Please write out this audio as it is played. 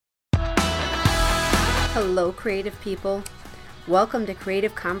Hello, creative people. Welcome to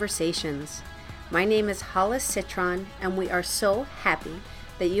Creative Conversations. My name is Hollis Citron, and we are so happy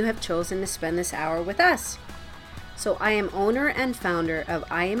that you have chosen to spend this hour with us. So I am owner and founder of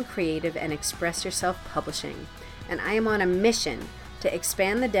I Am Creative and Express Yourself Publishing, and I am on a mission to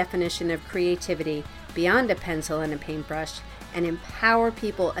expand the definition of creativity beyond a pencil and a paintbrush and empower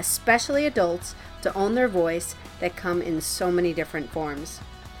people, especially adults, to own their voice that come in so many different forms.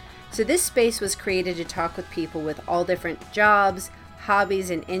 So this space was created to talk with people with all different jobs, hobbies,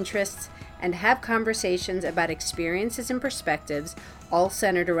 and interests, and have conversations about experiences and perspectives, all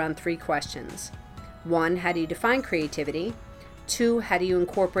centered around three questions. 1, how do you define creativity? 2, how do you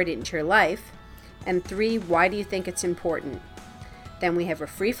incorporate it into your life? And 3, why do you think it's important? Then we have a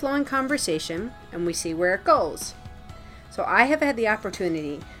free-flowing conversation, and we see where it goes. So I have had the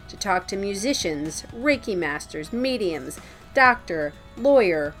opportunity to talk to musicians, Reiki masters, mediums, doctor,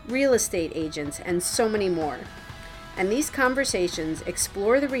 lawyer, real estate agents, and so many more. And these conversations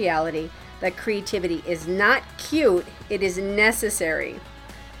explore the reality that creativity is not cute, it is necessary.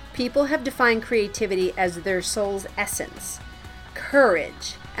 People have defined creativity as their soul's essence,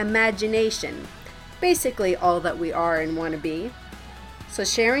 courage, imagination, basically all that we are and want to be. So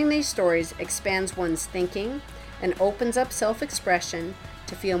sharing these stories expands one's thinking and opens up self-expression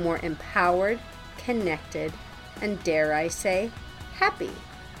to feel more empowered, connected, and dare I say, happy.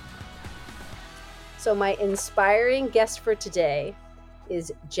 So my inspiring guest for today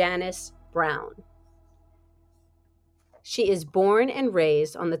is Janice Brown. She is born and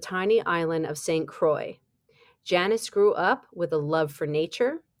raised on the tiny island of St. Croix. Janice grew up with a love for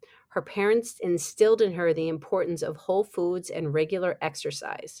nature. Her parents instilled in her the importance of whole foods and regular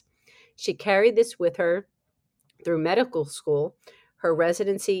exercise. She carried this with her through medical school, her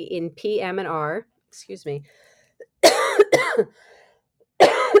residency in PM&R,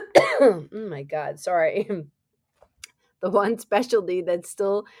 oh my God, sorry. The one specialty that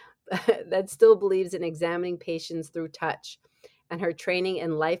still believes in examining patients through touch, and her training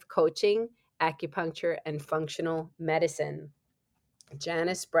in life coaching, acupuncture, and functional medicine.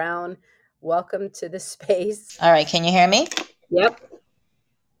 Janice Brown, welcome to the space. All right, can you hear me? Yep.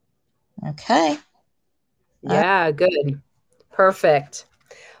 Okay. Yeah, good. Perfect.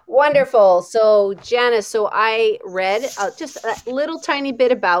 Wonderful. So Janice, I read just a little tiny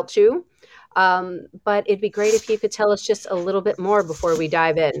bit about you, but it'd be great if you could tell us just a little bit more before we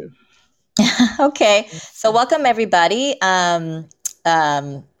dive in. Okay. So welcome everybody. Hollis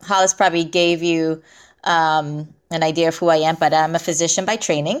probably gave you an idea of who I am, but I'm a physician by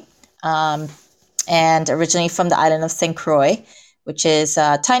training, and originally from the island of St. Croix, which is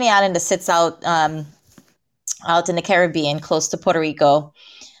a tiny island that sits out in the Caribbean, close to Puerto Rico.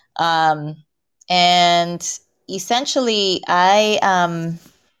 And essentially, I've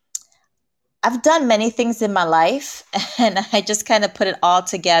done many things in my life, and I just kind of put it all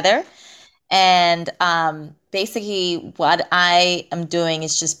together. And basically, what I am doing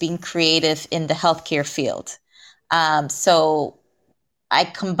is just being creative in the healthcare field. So I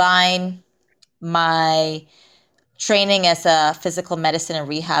combine my training as a physical medicine and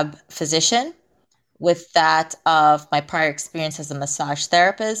rehab physician with that of my prior experience as a massage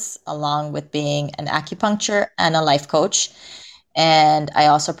therapist, along with being an acupuncture and a life coach. And I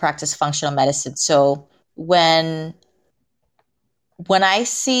also practice functional medicine. So when I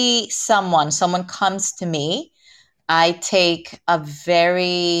see someone comes to me, I take a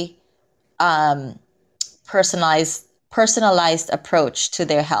very personalized approach to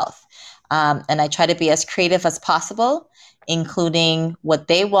their health. And I try to be as creative as possible, including what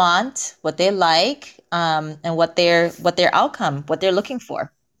they want, what they like, and what their outcome, what they're looking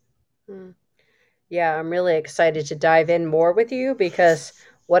for. Yeah, I'm really excited to dive in more with you because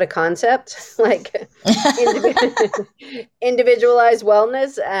what a concept, like individualized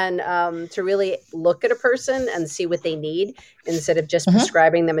wellness, and to really look at a person and see what they need instead of just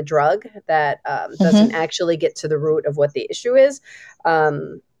prescribing them a drug that doesn't actually get to the root of what the issue is.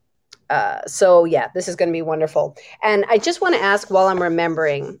 So yeah, this is going to be wonderful. And I just want to ask while I'm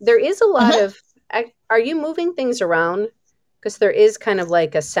remembering, there is a lot of, are you moving things around? Because there is kind of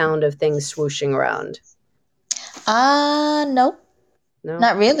like a sound of things swooshing around. No,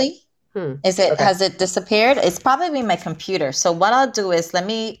 not really. Is it? Okay. Has it disappeared? It's probably my computer. So what I'll do is let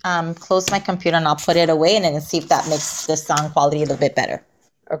me close my computer and I'll put it away and then see if that makes the sound quality a little bit better.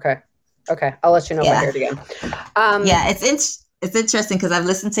 Okay. I'll let you know if I hear it again. Yeah, it's interesting because I've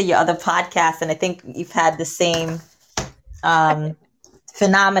listened to your other podcasts and I think you've had the same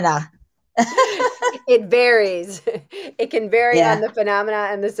phenomena. It varies. It can vary on the phenomena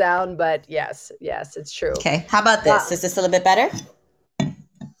and the sound, but yes, it's true. Okay. How about this? Is this a little bit better?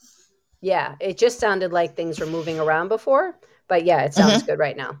 Yeah, it just sounded like things were moving around before, but yeah, it sounds good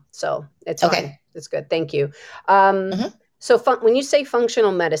right now. So it's fine. Okay. It's good. Thank you. Um, hmm so when you say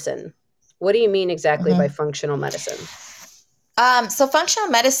functional medicine, what do you mean exactly by hmm functional medicine? So functional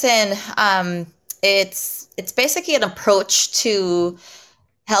medicine, it's basically an approach to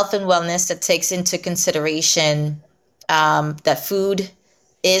health and wellness that takes into consideration that food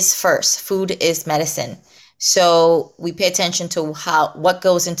is first. Food is medicine. So we pay attention to what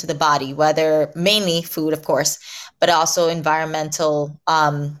goes into the body, whether mainly food, of course, but also environmental,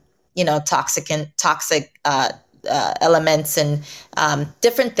 toxic elements and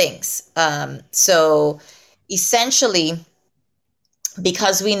different things. So essentially,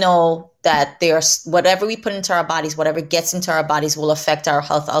 because we know that there's whatever we put into our bodies, whatever gets into our bodies will affect our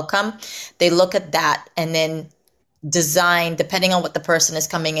health outcome. They look at that and then design depending on what the person is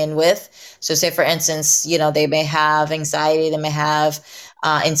coming in with. So say for instance, they may have anxiety, they may have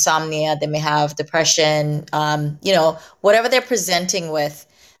insomnia, they may have depression, whatever they're presenting with.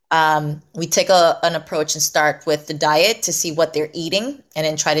 We take an approach and start with the diet to see what they're eating and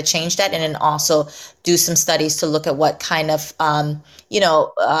then try to change that. And then also do some studies to look at what kind of,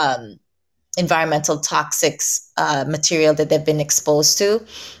 environmental toxics material that they've been exposed to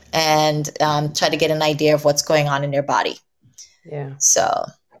and try to get an idea of what's going on in their body. Yeah. So,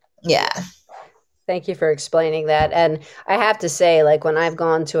 yeah. Thank you for explaining that. And I have to say, like when I've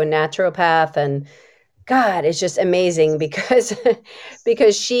gone to a naturopath, and God, it's just amazing because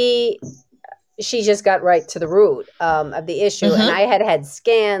because she just got right to the root of the issue. And Mm-hmm. I had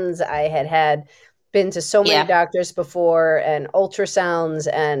scans. I had been to so many Yeah. doctors before and ultrasounds,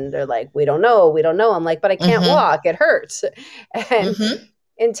 and they're like, we don't know. We don't know. I'm like, but I can't Mm-hmm. walk. It hurts. And Mm-hmm.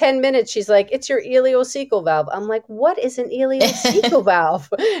 in 10 minutes, she's like, it's your ileocecal valve. I'm like, what is an ileocecal valve?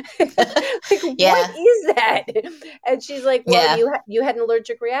 Like, what Yeah. is that? And she's like, well, Yeah. you had an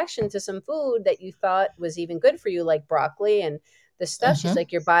allergic reaction to some food that you thought was even good for you, like broccoli and the stuff. She's Mm-hmm.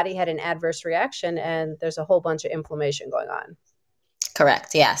 like, your body had an adverse reaction and there's a whole bunch of inflammation going on.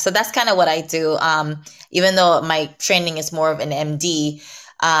 Correct. Yeah. So that's kind of what I do. Even though my training is more of an MD,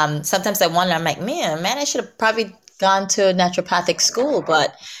 sometimes I wonder, I'm like, man, I should have probably gone to a naturopathic school,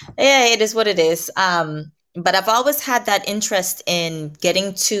 but yeah, it is what it is. But I've always had that interest in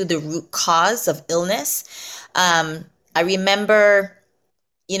getting to the root cause of illness. I remember,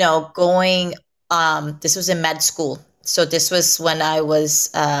 going, this was in med school. So this was when I was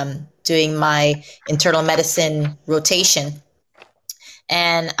doing my internal medicine rotation.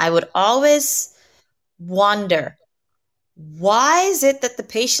 And I would always wonder, why is it that the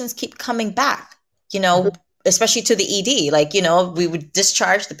patients keep coming back? Especially to the ED. Like, we would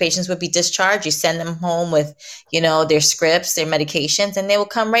discharge, the patients would be discharged. You send them home with, their scripts, their medications, and they will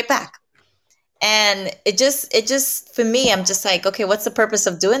come right back. And it just, for me, I'm just like, okay, what's the purpose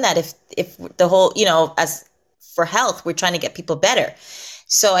of doing that? If the whole, as for health, we're trying to get people better.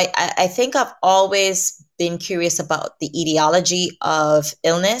 So I think I've always been curious about the etiology of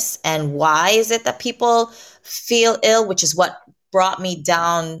illness and why is it that people feel ill, which is what brought me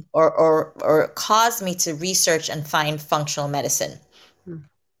down or caused me to research and find functional medicine.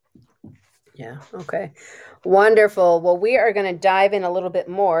 Yeah. Okay. Wonderful. Well, we are going to dive in a little bit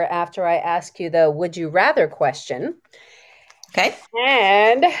more after I ask you the would you rather question. Okay.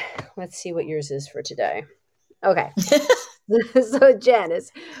 And let's see what yours is for today. Okay. So,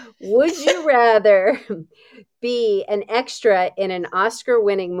 Janice, would you rather be an extra in an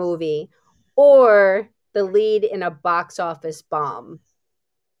Oscar-winning movie or the lead in a box office bomb?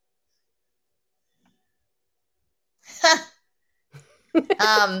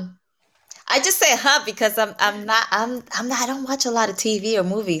 I just say because I don't watch a lot of TV or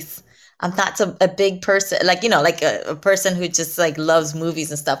movies. I'm not a big person, like, like a person who just like loves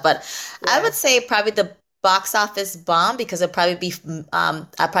movies and stuff. But Yeah. I would say probably the box office bomb because it'll probably be,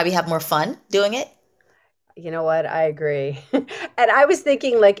 I probably have more fun doing it. You know what? I agree. And I was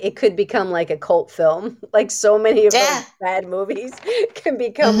thinking like it could become like a cult film. Like so many of those Yeah. bad movies can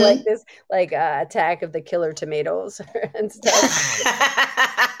become hmm like this, like Attack of the Killer Tomatoes and stuff.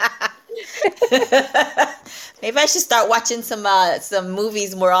 Maybe I should start watching some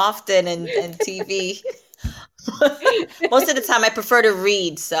movies more often and TV. Most of the time, I prefer to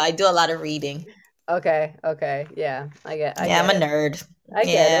read, so I do a lot of reading. Okay. Okay. Yeah. I Yeah, I'm get a it. nerd. I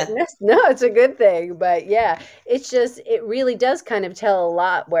get it. Yeah. No, it's a good thing. But yeah, it's just, it really does kind of tell a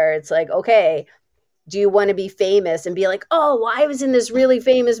lot where it's like, okay, do you want to be famous and be like, oh, well, I was in this really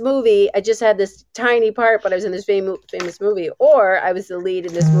famous movie. I just had this tiny part, but I was in this famous movie. Or I was the lead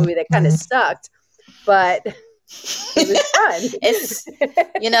in this movie that kind of sucked, but it was fun. It's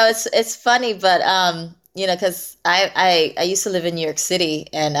it's funny, but because I used to live in New York City,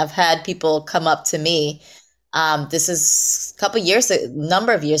 and I've had people come up to me. This is a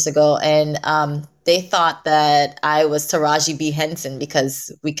number of years ago, and they thought that I was Taraji B. Henson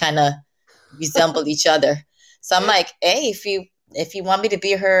because we kind of resembled each other. So I'm like, hey, if you want me to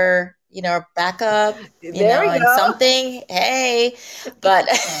be her, backup, There we and go. something, hey, but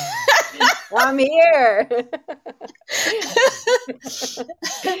I'm here.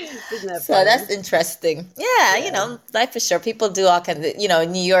 Isn't that so funny? that's interesting. Yeah, Yeah. life for sure. People do all kinds of,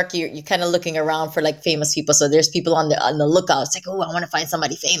 in New York, you're kind of looking around for like famous people. So there's people on the lookout. It's like, oh, I want to find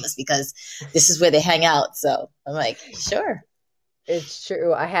somebody famous because this is where they hang out. So I'm like, sure. It's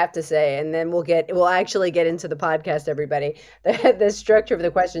true. I have to say, and then we'll actually get into the podcast, everybody, the structure of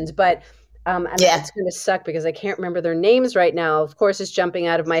the questions. But and Yeah. it's going to suck because I can't remember their names right now. Of course, it's jumping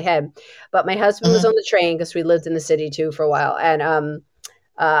out of my head. But my husband was Hmm. on the train because we lived in the city too for a while, and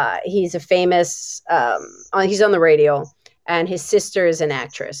he's a famous. He's on the radio, and his sister is an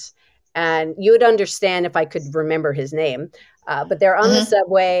actress. And you would understand if I could remember his name. But they're on the Hmm.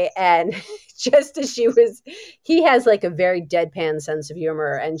 subway, and just as he has like a very deadpan sense of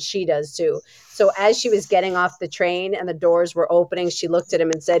humor, and she does too. So as she was getting off the train and the doors were opening, she looked at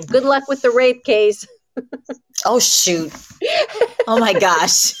him and said, "Good luck with the rape case." Oh, shoot. Oh my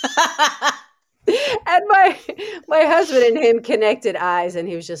gosh. And my husband and him connected eyes, and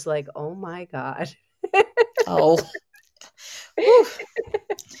he was just like, "Oh my god." Oh. Whew.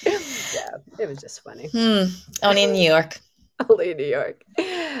 Yeah, it was just funny. Only in New York. Only in New York.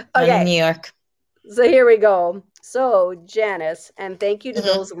 Only in Okay, New York. so here we go. So, Janice, and thank you to Hmm.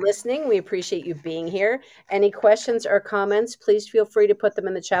 those listening. We appreciate you being here. Any questions or comments, please feel free to put them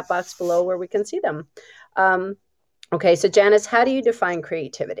in the chat box below where we can see them. Um, okay, so Janice, how do you define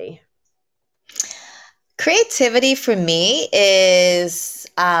creativity? Creativity for me is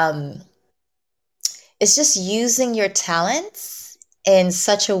it's just using your talents in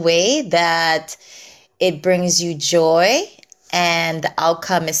such a way that it brings you joy and the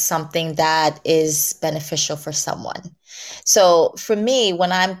outcome is something that is beneficial for someone. So for me,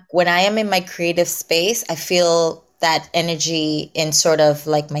 when I am in my creative space, I feel that energy in sort of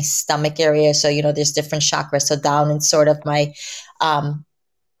like my stomach area. So, there's different chakras. So down in sort of my um,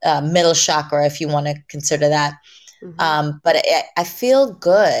 middle chakra, if you want to consider that. Hmm. But I feel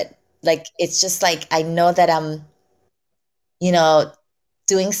good. Like it's just like I know that I'm, you know,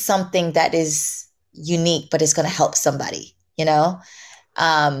 doing something that is unique, but it's going to help somebody.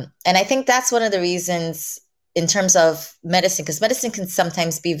 And I think that's one of the reasons in terms of medicine, because medicine can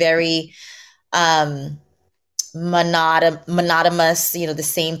sometimes be very um, monotonous, the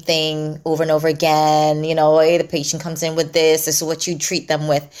same thing over and over again. Hey, the patient comes in with this is what you treat them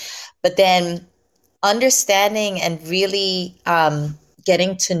with. But then understanding and really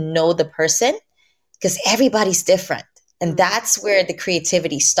getting to know the person because everybody's different. And Hmm. that's where the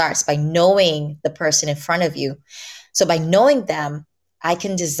creativity starts by knowing the person in front of you. So by knowing them, I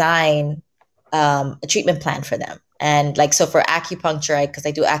can design a treatment plan for them. And like, so for acupuncture, because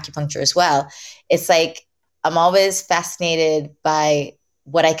I do acupuncture as well, it's like I'm always fascinated by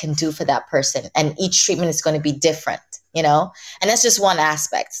what I can do for that person. And each treatment is going to be different. And that's just one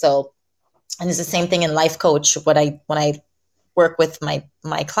aspect. So, and it's the same thing in life coach. When I work with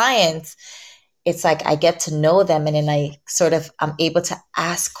my clients, it's like I get to know them and then I'm able to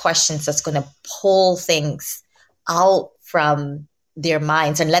ask questions that's going to pull things out from their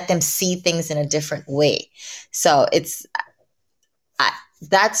minds and let them see things in a different way. So I,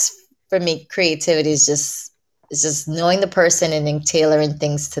 that's for me, creativity is just knowing the person and then tailoring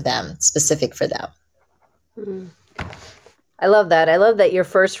things to them, specific for them. Hmm. I love that. I love that your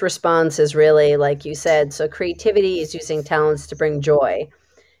first response is really like you said. So, creativity is using talents to bring joy,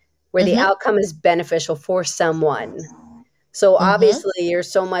 where the Mm-hmm. outcome is beneficial for someone. So Mm-hmm. obviously, you're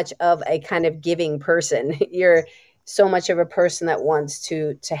so much of a kind of giving person. You're so much of a person that wants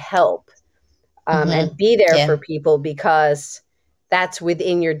to help and Mm-hmm. be there for Yeah. people because that's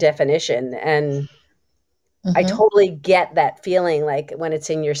within your definition. And I Mm-hmm. totally get that feeling, like when it's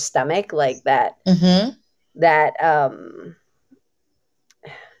in your stomach, like that. Mm-hmm. That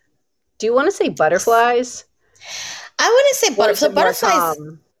do you want to say butterflies, I wouldn't say or is so it more butterflies.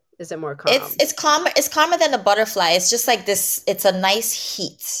 calm? Is it more It's calm? it's calmer. It's calmer than a butterfly. It's just like this. It's a nice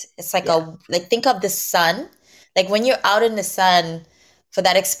heat. It's like Yeah. think of the sun. Like when you're out in the sun, for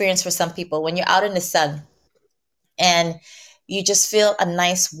that experience for some people, when you're out in the sun and you just feel a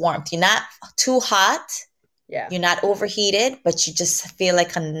nice warmth. You're not too hot. Yeah. You're not overheated, but you just feel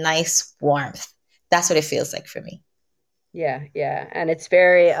like a nice warmth. That's what it feels like for me. Yeah, yeah, and it's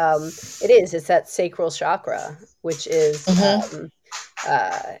very it's that sacral chakra, which is Mm-hmm.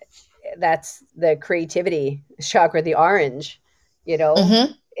 uh that's the creativity chakra, the orange, you know,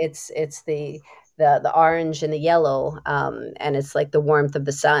 Mm-hmm. it's the orange and the yellow, and it's like the warmth of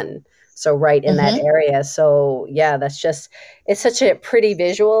the sun. So right in that Mm-hmm. area. So yeah, that's just, it's such a pretty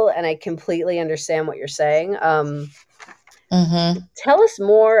visual, and I completely understand what you're saying. Mm-hmm. Tell us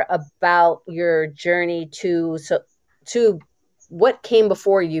more about your journey to what came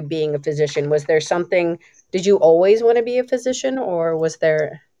before you being a physician. Was there something, did you always want to be a physician, or was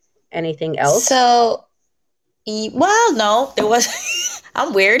there anything else? So, well, no, there was.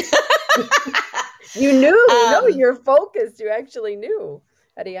 I'm weird. You knew, no, um, you're focused. You actually knew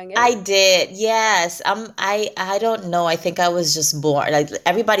at a young I age. did, yes. I don't know. I think I was just born. Like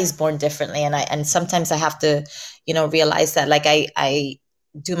everybody's born differently, and sometimes I have to, realize that. Like I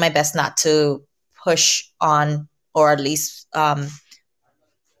do my best not to push on, or at least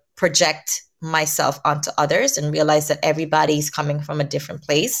project myself onto others, and realize that everybody's coming from a different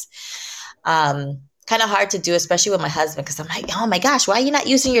place. Kind of hard to do, especially with my husband, because I'm like, oh my gosh, why are you not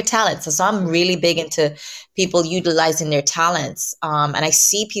using your talents? So I'm really big into people utilizing their talents, and I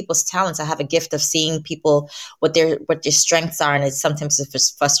see people's talents. I have a gift of seeing people what their strengths are, and it sometimes it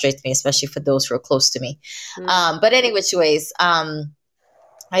just frustrates me, especially for those who are close to me. Mm. But any which ways,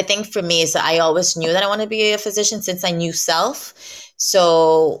 I think for me is that I always knew that I want to be a physician since I knew self.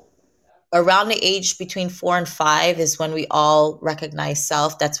 So around the age between 4 and 5 is when we all recognize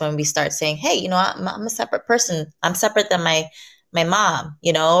self. That's when we start saying, hey, I'm a separate person. I'm separate than my mom.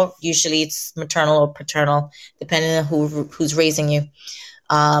 Usually it's maternal or paternal, depending on who's raising you,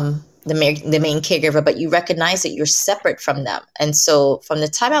 the main caregiver, but you recognize that you're separate from them. And so from the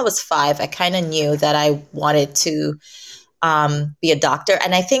time I was 5, I kind of knew that I wanted to be a doctor.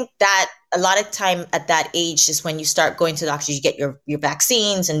 And I think that a lot of time at that age is when you start going to doctors, you get your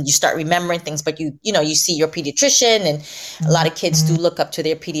vaccines and you start remembering things, but you see your pediatrician, and a lot of kids do look up to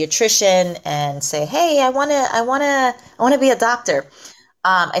their pediatrician and say, hey, I want to be a doctor.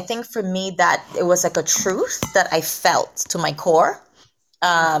 I think for me that it was like a truth that I felt to my core,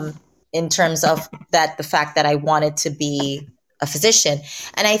 um, in terms of that, the fact that I wanted to be a physician.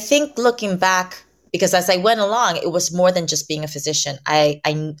 And I think looking back, because as I went along, it was more than just being a physician.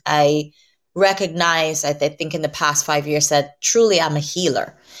 I recognize, I think in the past 5 years, that truly I'm a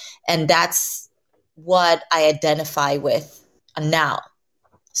healer. And that's what I identify with now.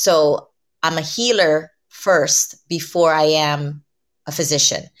 So I'm a healer first before I am a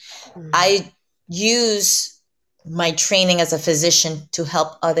physician. Mm. I use my training as a physician to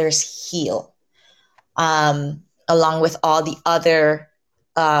help others heal, along with all the other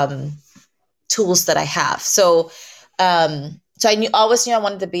um, tools that I have. So I always knew I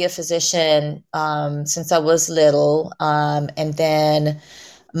wanted to be a physician, since I was little, and then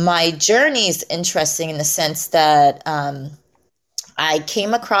my journey is interesting in the sense that I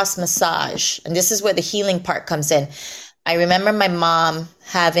came across massage, and this is where the healing part comes in. I remember my mom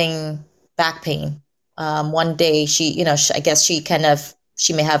having back pain. One day, I guess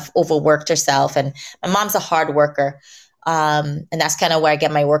she may have overworked herself, and my mom's a hard worker, and that's kind of where I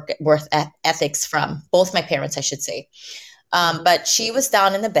get my worth ethics from. Both my parents, I should say. But she was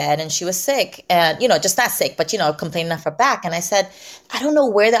down in the bed and she was sick, and just not sick, but complaining of her back. And I said, I don't know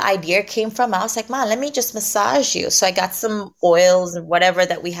where the idea came from. I was like, Mom, let me just massage you. So I got some oils and whatever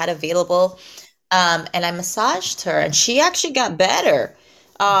that we had available, and I massaged her, and she actually got better.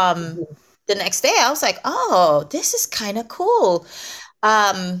 Um, the next day, I was like, oh, this is kind of cool.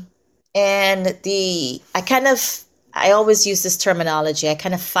 Um, and I always use this terminology. I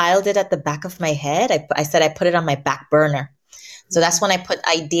kind of filed it at the back of my head. I said I put it on my back burner. So that's when I put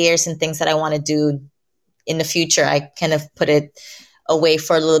ideas and things that I want to do in the future. I kind of put it away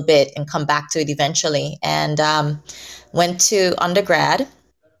for a little bit and come back to it eventually. And went to undergrad,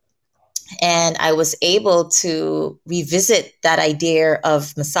 and I was able to revisit that idea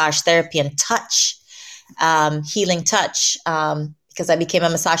of massage therapy and touch, healing touch, because I became a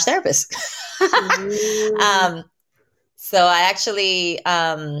massage therapist. Mm. um, so I actually,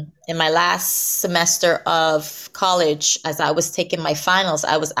 in my last semester of college, as I was taking my finals,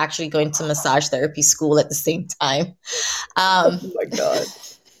 I was actually going to massage therapy school at the same time. Oh Um, my God.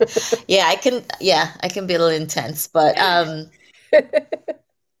 yeah, I can be a little intense, but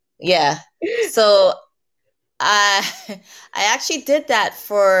yeah. So I I actually did that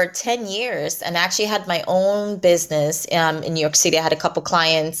for 10 years, and actually had my own business in New York City. I had a couple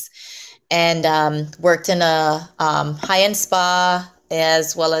clients, and worked in a high-end spa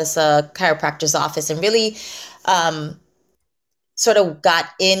as well as a chiropractor's office, and really um, sort of got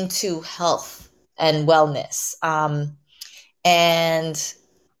into health and wellness, and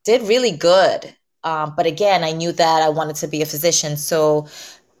did really good. But again, I knew that I wanted to be a physician. So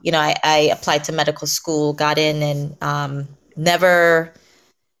I applied to medical school, got in, and never.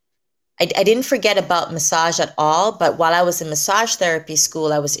 I didn't forget about massage at all, but while I was in massage therapy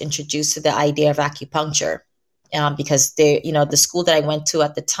school, I was introduced to the idea of acupuncture, because the school that I went to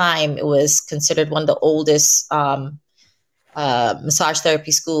at the time, it was considered one of the oldest massage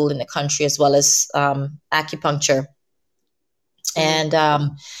therapy school in the country, as well as acupuncture. And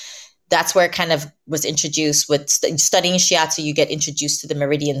that's where it kind of was introduced. With studying shiatsu, you get introduced to the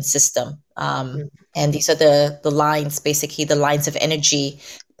meridian system. And these are the lines, basically the lines of energy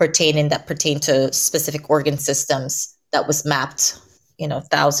pertain to specific organ systems that was mapped,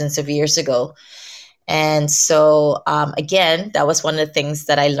 thousands of years ago. And so, again, that was one of the things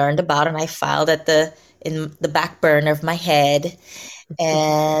that I learned about, and I filed in the back burner of my head.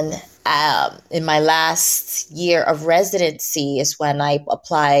 And in my last year of residency is when I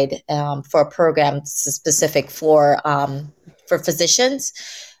applied for a program specific for physicians,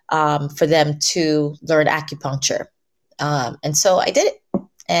 for them to learn acupuncture. And so I did it.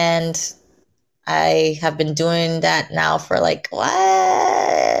 And I have been doing that now for 9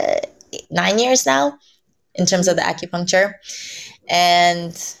 years now in terms of the acupuncture.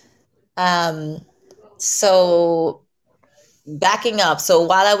 And so backing up, so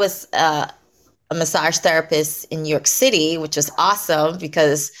while I was a massage therapist in New York City, which was awesome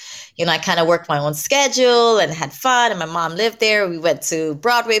because, I kind of worked my own schedule and had fun, and my mom lived there. We went to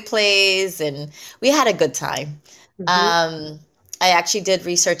Broadway plays and we had a good time. I actually did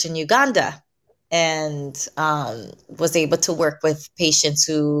research in Uganda and was able to work with patients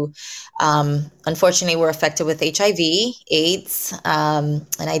who unfortunately were affected with HIV, AIDS, and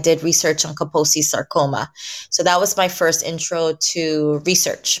I did research on Kaposi sarcoma. So that was my first intro to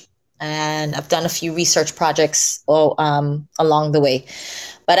research. And I've done a few research projects along the way.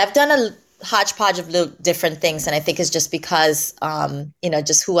 But I've done a hodgepodge of little different things, and I think it's just because,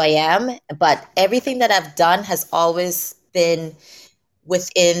 just who I am. But everything that I've done has always been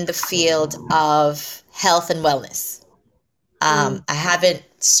within the field of health and wellness. I haven't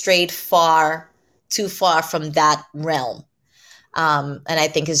strayed too far from that realm. And I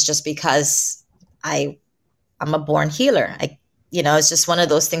think it's just because I'm a born healer. It's just one of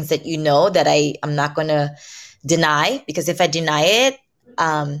those things that that I'm not going to deny, because if I deny it,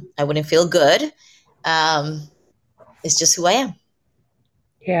 I wouldn't feel good. It's just who I am.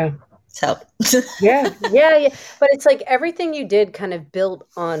 Yeah. So yeah. But it's like everything you did kind of built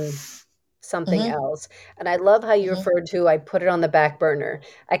on something else. And I love how you referred to, I put it on the back burner.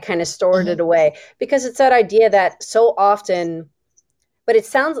 I kind of stored it away, because it's that idea that so often, but it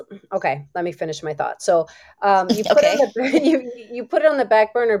sounds, okay, let me finish my thought. So you put it on the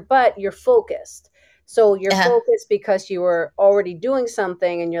back burner, but you're focused. So you're focused because you were already doing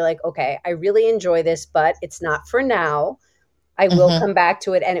something and you're like, okay, I really enjoy this, but it's not for now. I will come back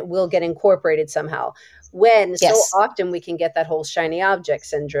to it and it will get incorporated somehow. When so often we can get that whole shiny object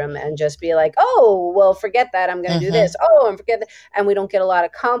syndrome and just be like, oh, well, forget that. I'm going to do this. Oh, and forget that. And we don't get a lot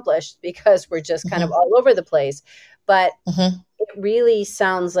accomplished because we're just kind of all over the place. But it really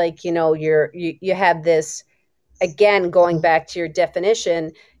sounds like, you have this, again, going back to your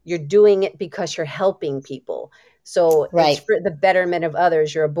definition, you're doing it because you're helping people. So it's for the betterment of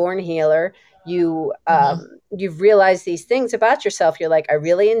others. You're a born healer. You've realized these things about yourself. You're like, I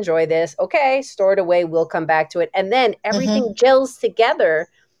really enjoy this. Okay, store it away. We'll come back to it. And then everything gels together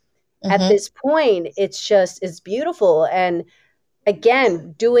at this point. It's beautiful. And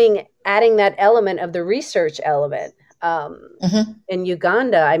again, adding that element of the research element in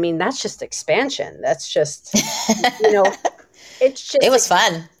Uganda. I mean, that's just expansion. That's just, it was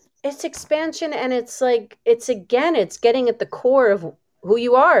fun. It's expansion. And it's like, it's getting at the core of who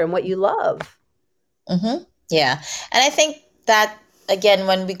you are and what you love. Yeah. And I think that, again,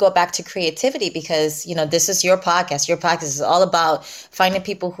 when we go back to creativity, because, this is your podcast. Your podcast is all about finding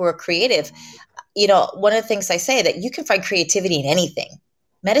people who are creative. One of the things I say that you can find creativity in anything.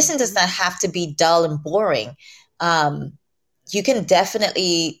 Medicine does not have to be dull and boring. You can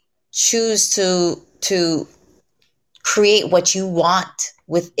definitely choose to create what you want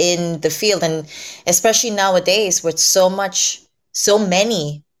within the field. And especially nowadays with so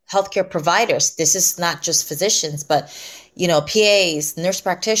many healthcare providers, this is not just physicians, but, PAs, nurse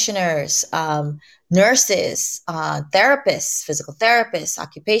practitioners, nurses, therapists, physical therapists,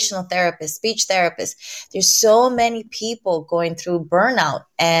 occupational therapists, speech therapists. There's so many people going through burnout.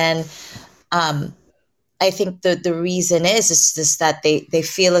 And I think the reason is just that they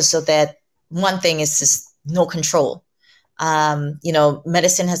feel as though that one thing is just no control.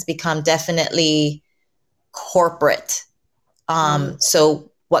 Medicine has become definitely corporate.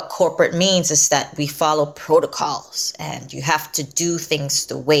 So what corporate means is that we follow protocols and you have to do things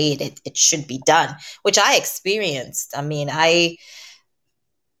the way it should be done, which I experienced. I mean, I've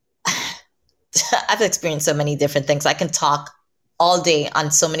experienced so many different things. I can talk all day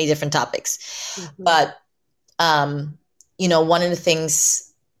on so many different topics. Mm-hmm. But, one of the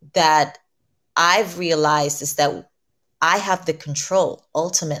things that I've realized is that I have the control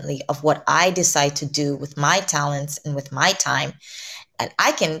ultimately of what I decide to do with my talents and with my time. And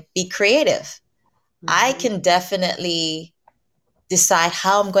I can be creative. Mm-hmm. I can definitely decide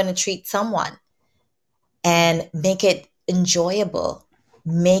how I'm going to treat someone and make it enjoyable,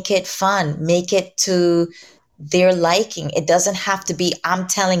 make it fun, make it to their liking. It doesn't have to be, I'm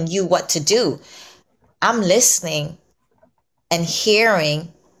telling you what to do. I'm listening and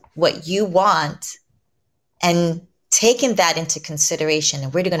hearing what you want and taking that into consideration.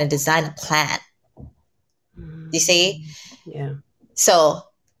 And we're going to design a plan. You see? Yeah. So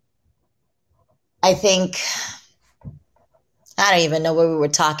I think, I don't even know what we were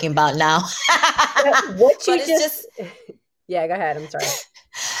talking about now. What you just yeah, go ahead. I'm sorry.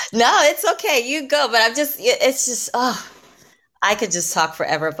 No, it's okay. You go. But I could just talk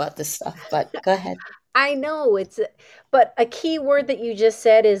forever about this stuff, but go ahead. I know but a key word that you just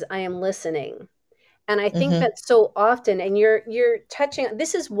said is I am listening. And I think that so often, and you're touching,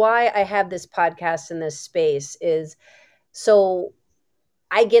 this is why I have this podcast in this space, is so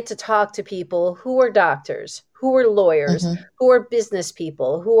I get to talk to people who are doctors, who are lawyers, who are business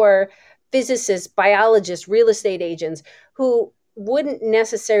people, who are physicists, biologists, real estate agents, who wouldn't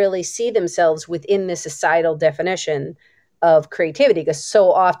necessarily see themselves within the societal definition of creativity, because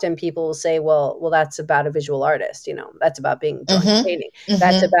so often people will say, well, that's about a visual artist, that's about being drawing and painting.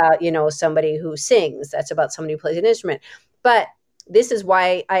 That's about, somebody who sings. That's about somebody who plays an instrument. But this is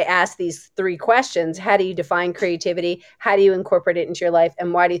why I ask these 3 questions. How do you define creativity? How do you incorporate it into your life?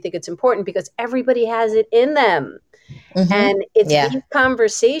 And why do you think it's important? Because everybody has it in them. And it's these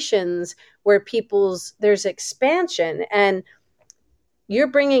conversations where there's expansion. And you're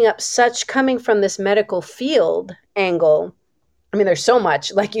bringing up coming from this medical field angle. I mean, there's so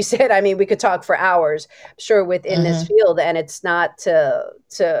much, like you said, I mean, we could talk for hours, I'm sure, within this field, and it's not to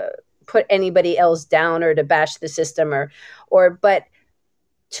put anybody else down or to bash the system but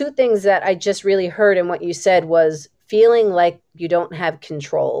 2 things that I just really heard in what you said was feeling like you don't have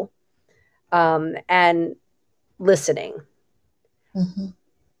control, and listening.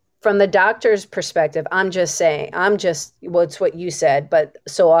 From the doctor's perspective, it's what you said, but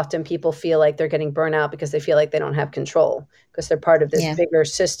so often people feel like they're getting burnt out because they feel like they don't have control because they're part of this bigger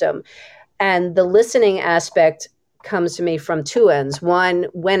system. And the listening aspect comes to me from 2 ends. One,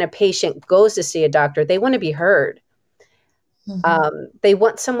 when a patient goes to see a doctor, they want to be heard. They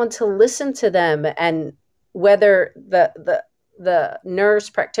want someone to listen to them, and whether the nurse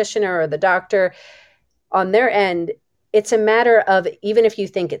practitioner or the doctor on their end, it's a matter of, even if you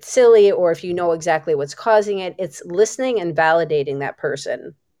think it's silly or if you know exactly what's causing it, it's listening and validating that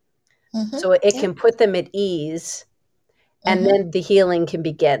person. So it can put them at ease, and then the healing can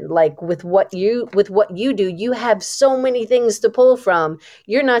begin. Like with what you do, you have so many things to pull from.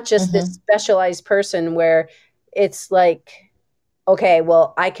 You're not just this specialized person where it's like, okay,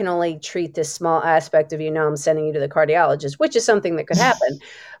 well, I can only treat this small aspect of you. Now I'm sending you to the cardiologist, which is something that could happen.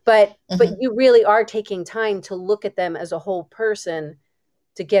 But you really are taking time to look at them as a whole person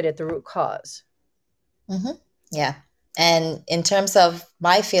to get at the root cause. Yeah. And in terms of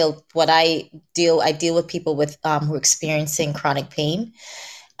my field, what I deal with people with who are experiencing chronic pain,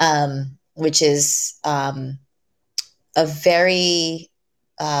 which is a very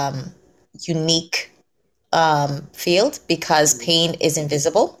unique field, because pain is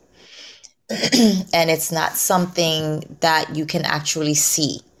invisible and it's not something that you can actually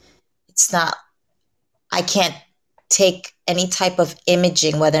see. I can't take any type of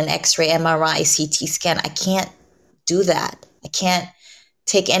imaging, whether an X-ray, MRI, CT scan. I can't do that. I can't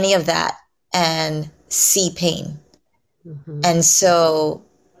take any of that and see pain. And so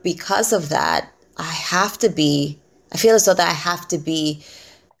because of that, I feel as though that I have to be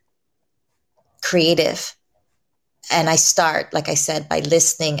creative. And I start, like I said, by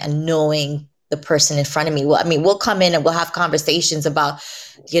listening and knowing the person in front of me. Well, I mean, we'll come in and we'll have conversations about,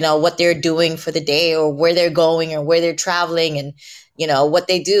 what they're doing for the day or where they're going or where they're traveling and, what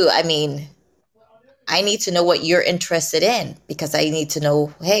they do. I mean, I need to know what you're interested in, because I need to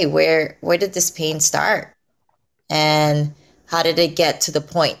know, hey, where did this pain start? And how did it get to the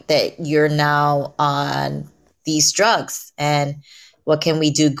point that you're now on these drugs? And what can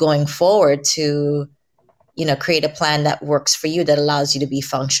we do going forward to, create a plan that works for you, that allows you to be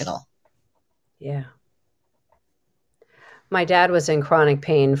functional? Yeah. My dad was in chronic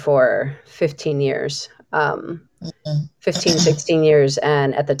pain for 15 years, 15, 16 years.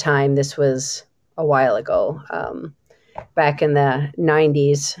 And at the time, this was a while ago, back in the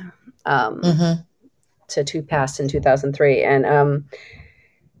 90s, Mm-hmm. to passed in 2003. And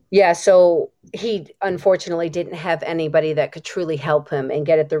yeah, so he unfortunately didn't have anybody that could truly help him and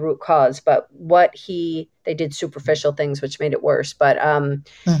get at the root cause. But they did superficial things, which made it worse. But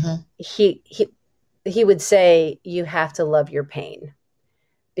Mm-hmm. he would say, you have to love your pain,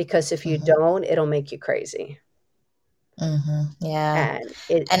 because if you Mm-hmm. don't, it'll make you crazy. Mm-hmm. Yeah.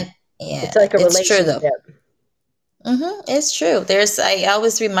 And And yeah, it's like a it's true though. relationship. It's true. I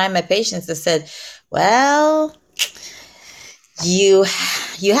always remind my patients that said, well, you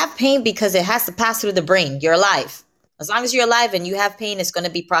you have pain because it has to pass through the brain. You're alive. As long as you're alive and you have pain, it's going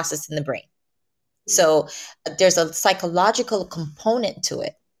to be processed in the brain. So there's a psychological component to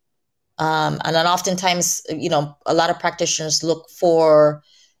it. And then oftentimes, a lot of practitioners look for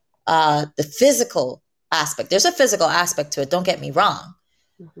the physical aspect. There's a physical aspect to it. Don't get me wrong.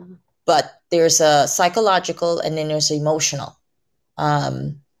 Mm-hmm. But there's a psychological and then there's emotional.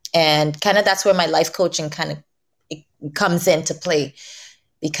 And kind of that's where my life coaching kind of it comes into play,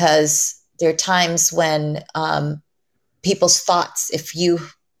 because there are times when people's thoughts, if your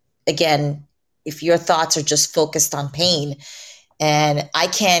thoughts are just focused on pain and I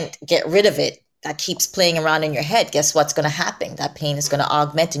can't get rid of it, that keeps playing around in your head, guess what's going to happen? That pain is going to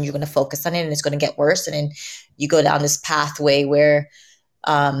augment and you're going to focus on it and it's going to get worse. And then you go down this pathway where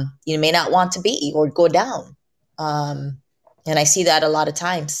you may not want to be or go down. And I see that a lot of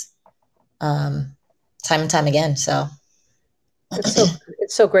times, time and time again. So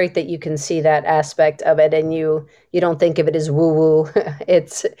It's so great that you can see that aspect of it, and you don't think of it as woo woo.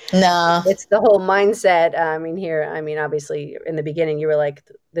 It's no. it's the whole mindset. Obviously in the beginning you were like,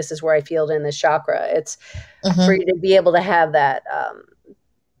 this is where I feel it in this chakra. It's for you to be able to have that,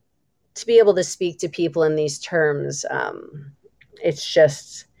 to be able to speak to people in these terms. It's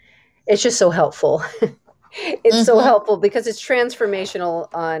just so helpful. It's so helpful because it's transformational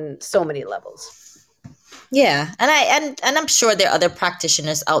on so many levels. Yeah, and I'm sure there are other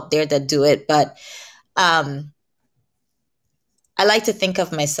practitioners out there that do it, but I like to think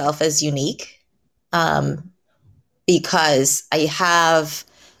of myself as unique, because I have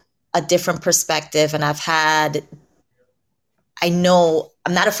a different perspective, and I know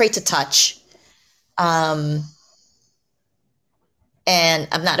I'm not afraid to touch, and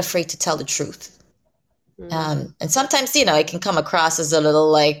I'm not afraid to tell the truth. And sometimes, it can come across as a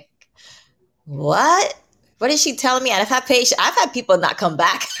little like, what? What is she telling me? And I've had people not come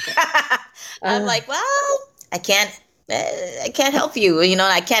back. I'm like, well, I can't help you.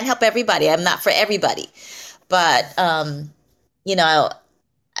 I can't help everybody. I'm not for everybody. But, for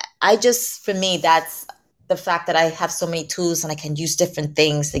me, that's the fact that I have so many tools and I can use different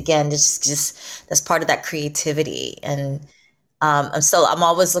things. Again, that's part of that creativity. And I'm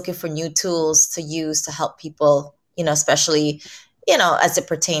always looking for new tools to use to help people, especially, as it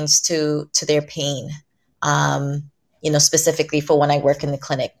pertains to their pain, specifically for when I work in the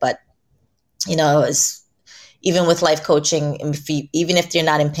clinic. But, even with life coaching, even if you're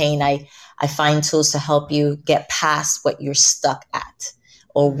not in pain, I find tools to help you get past what you're stuck at,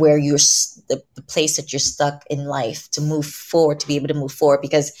 or where the place that you're stuck in life, to move forward, to be able to move forward.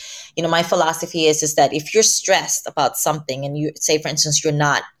 Because, my philosophy is that if you're stressed about something and you say, for instance, you're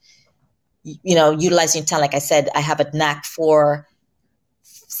not, utilizing your talent. Like I said, I have a knack for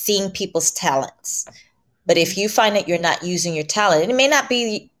seeing people's talents. But if you find that you're not using your talent, and it may not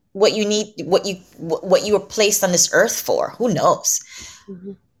be what you need, what you were placed on this earth for, who knows?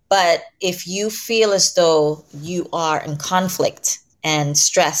 Mm-hmm. But if you feel as though you are in conflict and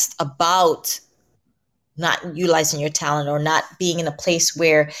stressed about not utilizing your talent, or not being in a place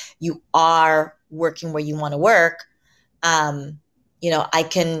where you are working where you want to work, I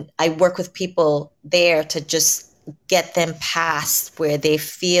work with people there to just get them past where they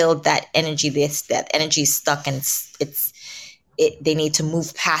feel that energy is stuck, and they need to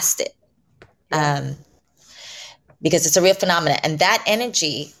move past it. Yeah. Because it's a real phenomenon, and that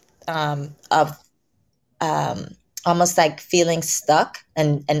energy of almost like feeling stuck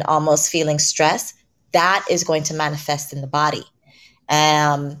and almost feeling stressed, that is going to manifest in the body,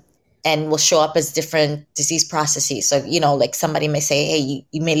 and will show up as different disease processes. So, like somebody may say, hey,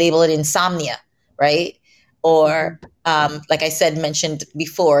 you may label it insomnia, right? Or like I mentioned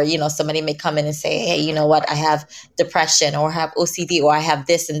before, somebody may come in and say, hey, you know what, I have depression, or I have OCD, or I have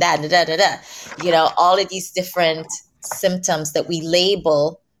this and that, all of these different symptoms that we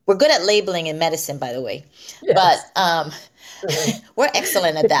label. We're good at labeling in medicine, by the way. Yes. But we're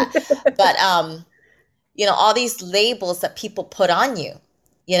excellent at that. But all these labels that people put on you,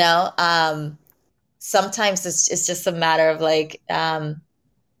 you know, sometimes it's just a matter of like,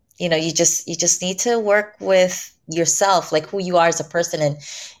 you just need to work with yourself, like who you are as a person, and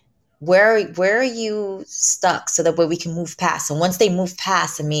where are you stuck, so that way we can move past. And once they move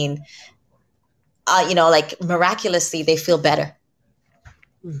past, I mean, like miraculously they feel better.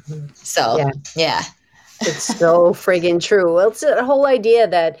 Mm-hmm. So Yeah. yeah. It's so friggin' true. Well, it's a whole idea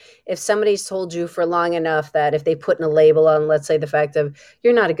that if somebody's told you for long enough that if they put in a label on, let's say, the fact of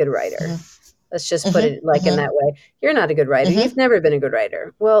you're not a good writer, Hmm. let's just put Hmm. it like in Hmm. that way, you're not a good writer. Hmm. You've never been a good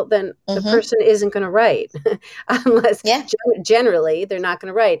writer. Well, then the Hmm. person isn't going to write unless Yeah. generally they're not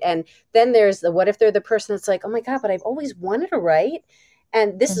going to write. And then there's the what if they're the person that's like, oh my God, but I've always wanted to write.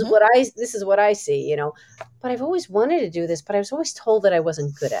 And Hmm. this is what I see, but I've always wanted to do this, but I was always told that I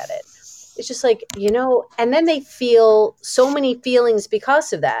wasn't good at it. It's just like, and then they feel so many feelings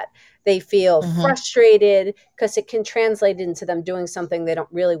because of that. They feel Hmm. frustrated because it can translate into them doing something they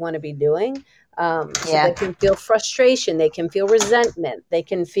don't really want to be doing. So they Yeah. can feel frustration, they can feel resentment, they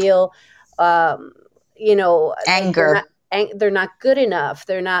can feel, like Anger. they're not good enough.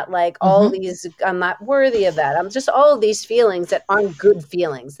 They're not like all Hmm. these, I'm not worthy of that. I'm just all of these feelings that aren't good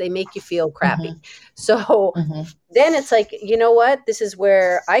feelings. They make you feel crappy. Hmm. So Hmm. then it's like, you know what? This is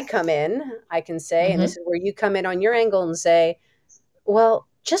where I come in, I can say, and this Hmm. is where you come in on your angle and say, well,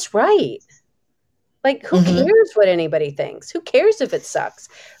 just write. Like, who Hmm. cares what anybody thinks? Who cares if it sucks?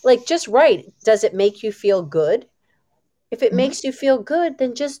 Like, just write. Does it make you feel good? If it Hmm. makes you feel good,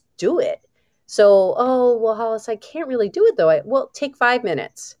 then just do it. So, oh, well, Hollis, I can't really do it though. Well, take 5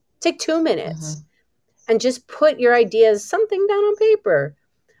 minutes, take 2 minutes, Hmm. and just put your ideas, something down on paper,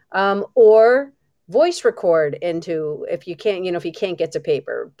 or voice record into, if you can't, if you can't get to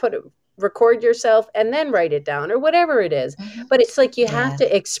paper, record yourself and then write it down or whatever it is. Hmm. But it's like you have Yeah.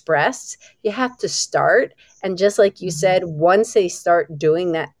 to express, you have to start. And just like you Hmm. said, once they start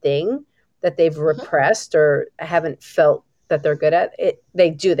doing that thing that they've Hmm. repressed or haven't felt that they're good at it,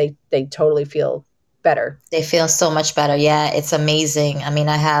 they totally feel better. They feel so much better. Yeah, it's amazing. I mean,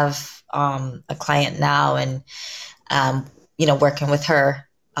 I have a client now, and um, working with her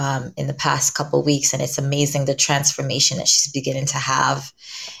in the past couple of weeks, and it's amazing the transformation that she's beginning to have.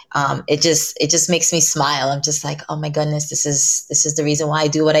 It just makes me smile. I'm just like, oh my goodness, this is the reason why I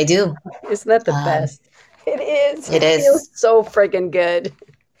do what I do. Isn't that the Um, best? It is. it It feels is. so friggin' good.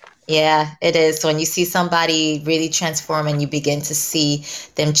 Yeah, it is. When you see somebody really transform and you begin to see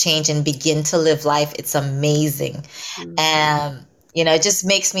them change and begin to live life, it's amazing. Mhm. And, it just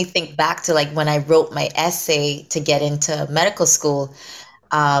makes me think back to like when I wrote my essay to get into medical school.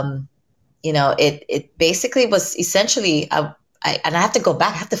 Um, it basically was essentially, and I have to go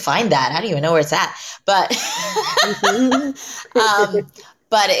back, I have to find that. I don't even know where it's at. But Mhm. Um,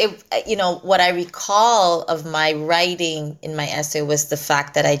 but what I recall of my writing in my essay was the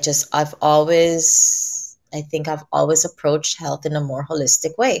fact that I think I've always approached health in a more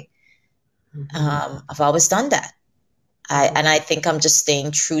holistic way. Mhm. I've always done that. And I think I'm just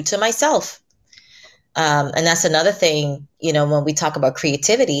staying true to myself. And that's another thing, when we talk about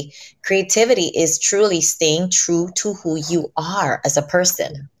creativity is truly staying true to who you are as a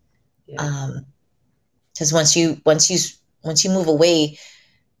person. Yeah. Yeah. Because once you move away,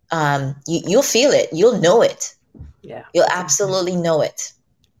 you'll feel it. You'll know it. Yeah. You'll That's absolutely know it.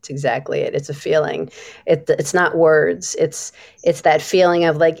 it's exactly it. It's a feeling. It's not words. It's that feeling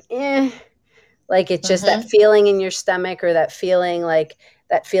of like, like it's just that Hmm. feeling in your stomach or that feeling like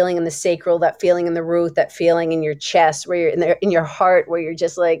that feeling in the sacral, that feeling in the root, that feeling in your chest where you're in your heart where you're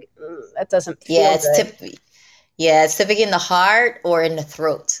just like, that doesn't Yeah, feel good. it's typically in the heart or in the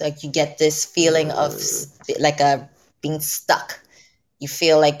throat. Like you get this feeling of Mm, like a being stuck. You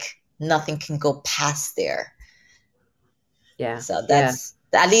feel like nothing can go past there. yeah. So Yeah. that's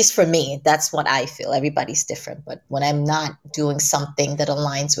at least for me. That's what I feel. Everybody's different, but when I'm not doing something that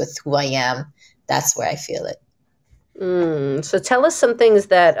aligns with who I am, that's where I feel it. So tell us some things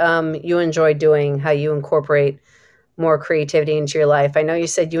that you enjoy doing, how you incorporate more creativity into your life. I know you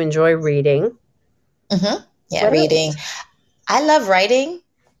said you enjoy reading. Hmm. Yeah, What reading. else? I love writing.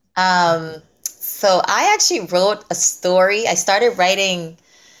 So I actually wrote a story. I started writing,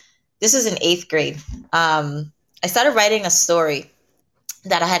 this was in eighth grade. I started writing a story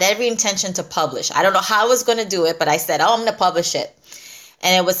that I had every intention to publish. I don't know how I was going to do it, but I said, oh, I'm going to publish it.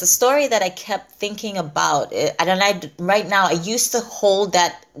 And it was a story that I kept thinking about. Right now, I used to hold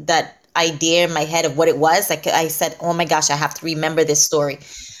that idea in my head of what it was. Like I said, oh my gosh, I have to remember this story.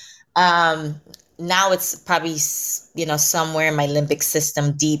 Um, Now it's probably, somewhere in my limbic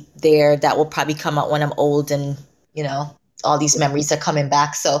system deep there that will probably come out when I'm old and, you know. all these memories are coming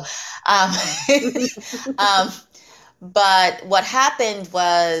back. So, um, um, but what happened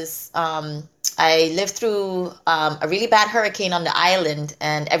was I lived through a really bad hurricane on the island,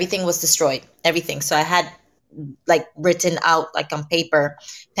 and everything was destroyed. Everything. So I had like written out like on paper,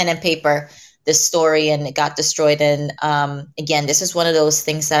 pen and paper, this story, and it got destroyed. And again, this is one of those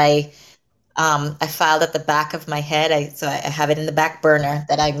things that I filed at the back of my head. I have it in the back burner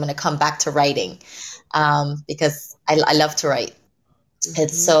that I'm going to come back to writing because I love to write.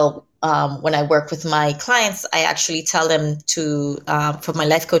 And so when I work with my clients, I actually tell them to, for my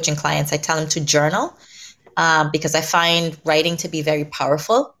life coaching clients, I tell them to journal because I find writing to be very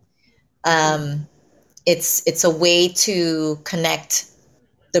powerful. It's a way to connect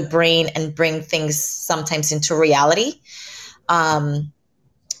the brain and bring things sometimes into reality.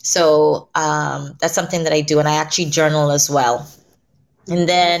 So that's something that I do, and I actually journal as well. And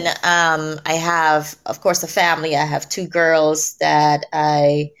then I have, of course, a family. I have two girls that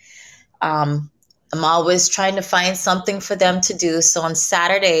I'm always trying to find something for them to do. So on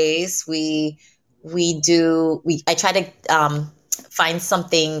Saturdays, I try to find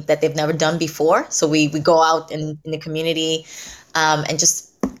something that they've never done before. So we go out in the community and just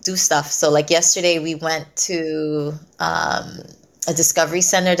do stuff. So like yesterday, we went to a discovery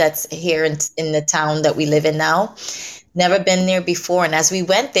center that's here in the town that we live in now. Never been there before. And as we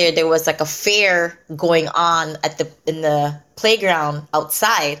went there, there was like a fair going on in the playground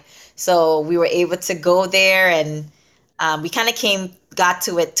outside. So we were able to go there, and we kind of got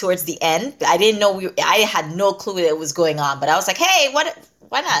to it towards the end. I didn't know I had no clue that it was going on, but I was like, hey, why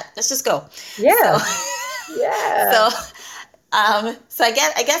not? Let's just go. Yeah. So, yeah. So I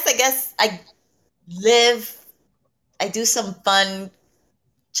guess I do some fun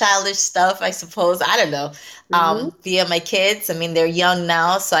childish stuff, I suppose. I don't know. Via my kids. I mean, they're young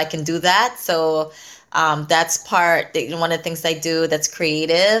now, so I can do that. So that's one of the things I do that's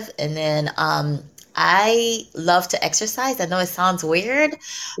creative. And then I love to exercise. I know it sounds weird.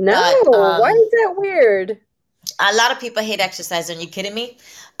 No, but, why is that weird? A lot of people hate exercise. Are you kidding me?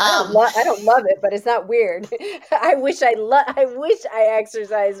 I don't love it, but it's not weird. I wish I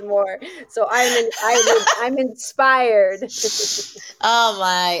exercised more. So I'm inspired. Oh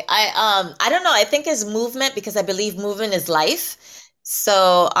my, I don't know. I think it's movement because I believe movement is life.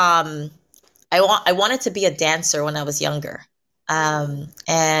 So I wanted to be a dancer when I was younger.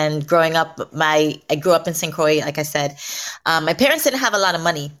 And growing up, I grew up in St. Croix, like I said. My parents didn't have a lot of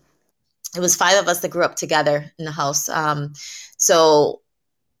money. It was five of us that grew up together in the house. So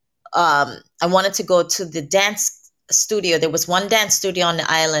I wanted to go to the dance studio. There was one dance studio on the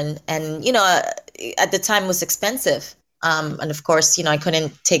island, and at the time it was expensive. And of course, I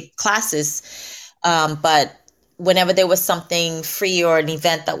couldn't take classes. But whenever there was something free or an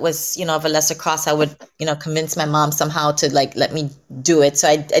event that was, of a lesser cost, I would, convince my mom somehow to like let me do it. So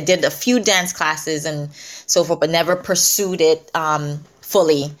I did a few dance classes and so forth, but never pursued it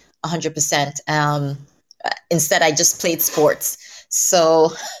fully 100%. Instead, I just played sports.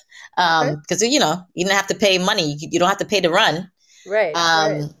 So because you don't have to pay money, you don't have to pay to run. Right.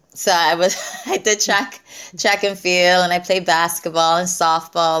 Right. So I did track and field, and I played basketball and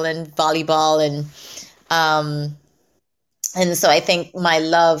softball and volleyball, and so I think my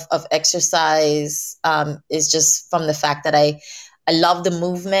love of exercise is just from the fact that I love the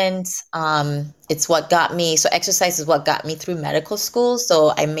movement. It's what got me. So exercise is what got me through medical school.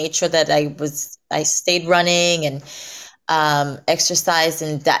 So I made sure that I stayed running and exercise,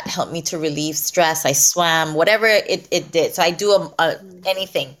 and that helped me to relieve stress. I swam, whatever it did. So I do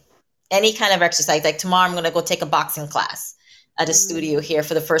anything, any kind of exercise. Like tomorrow, I'm going to go take a boxing class at a studio here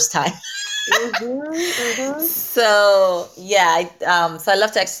for the first time. So yeah, so I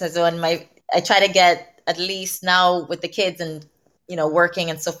love to exercise. So I try to get, at least now with the kids and working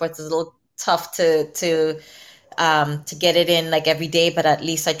and so forth, it's a little tough to get it in like every day, but at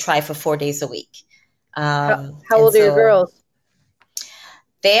least I try for 4 days a week. How old are your girls?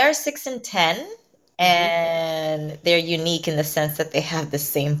 They are 6 and 10, and they're unique in the sense that they have the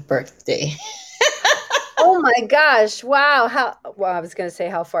same birthday. Oh my gosh. Wow. Well, I was going to say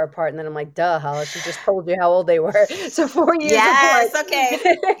how far apart, and then I'm like, duh, Hollis, she just told you how old they were. So 4 years yes, apart.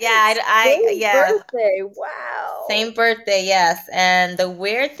 Okay. Yeah, Same birthday. Wow. Same birthday, yes. And the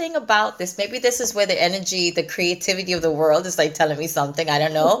weird thing about this, maybe this is where the energy, the creativity of the world is like telling me something, I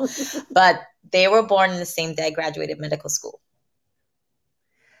don't know. But they were born in the same day I graduated medical school.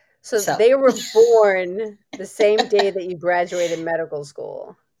 So they were born the same day that you graduated medical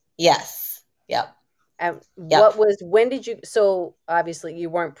school. Yes. Yep. And when did you, so obviously you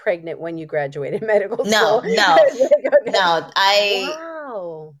weren't pregnant when you graduated medical school. No.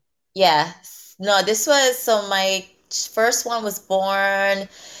 Wow. Yeah. No, this was, so my first one was born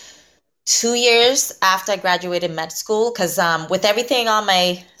 2 years after I graduated med school because with everything on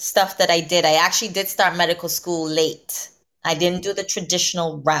my stuff that I did, I actually did start medical school late. I didn't do the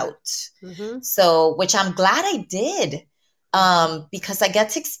traditional route. Mm-hmm. So, which I'm glad I did because I get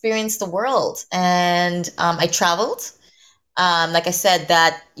to experience the world and I traveled. Like I said,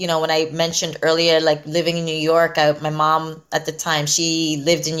 that, when I mentioned earlier, like living in New York, my mom at the time, she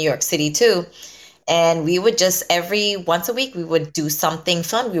lived in New York City too. And we would just every once a week, we would do something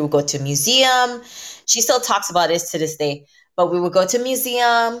fun. We would go to a museum. She still talks about this to this day, but we would go to a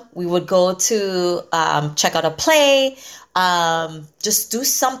museum. We would go to check out a play, just do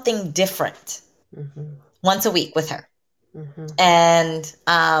something different Mm-hmm. once a week with her. Mm-hmm. And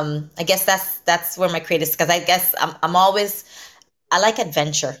I guess that's where my creative, because I guess I like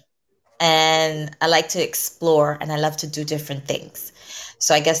adventure and I like to explore and I love to do different things.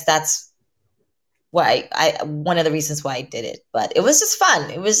 So I guess that's why I one of the reasons why I did it. But it was just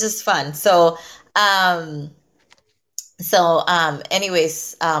fun. It was just fun. Um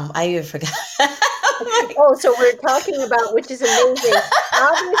anyways, I even forgot. Oh, so we're talking about, which is amazing.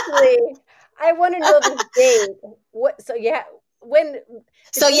 Obviously, I want to know the date. What? So yeah, when the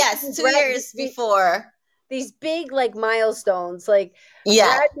So date yes, you 2 years before. these big like milestones, like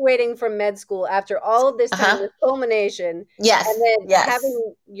Yeah. graduating from med school after all of this time, Uh-huh. this culmination, Yes. and then Yes.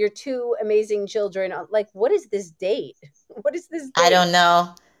 having your two amazing children. Like, what is this date? What is this I date? don't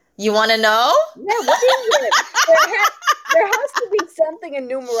know. You want to know? Yeah, what is it? There has to be something in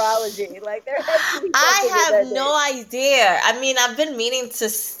numerology. Like there has to be something I with have that no date. idea. I mean, I've been meaning to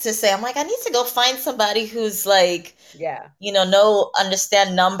say, I'm like, I need to go find somebody who's like, Yeah,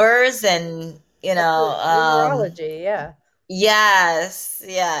 understand numbers and, numerology. Yeah. yes,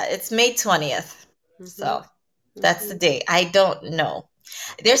 yeah, it's May 20th. Hmm. So that's the Hmm. date. I don't know.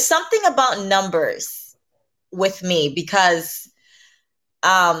 There's something about numbers with me because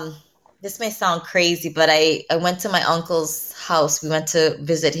um this may sound crazy, but I went to my uncle's house. We went to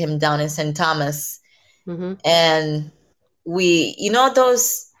visit him down in St. Thomas, Hmm. and we,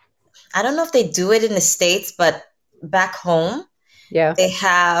 those, I don't know if they do it in the States, but back home, Yeah. they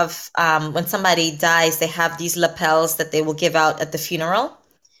have, when somebody dies, they have these lapels that they will give out at the funeral,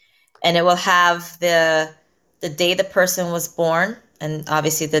 and it will have the day the person was born and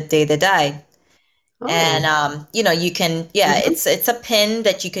obviously the day they died. And Oh. you can, yeah, Hmm. it's a pin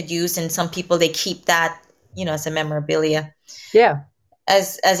that you could use, and some people they keep that, as a memorabilia. Yeah.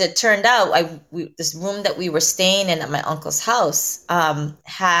 As it turned out, this room that we were staying in at my uncle's house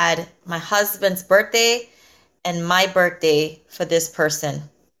had my husband's birthday and my birthday for this person.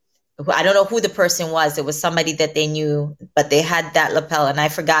 I don't know who the person was. It was somebody that they knew, but they had that lapel, and I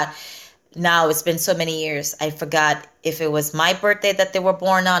forgot. Now it's been so many years. I forgot if it was my birthday that they were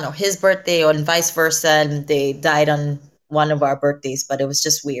born on, or his birthday, or vice versa, and they died on one of our birthdays. But it was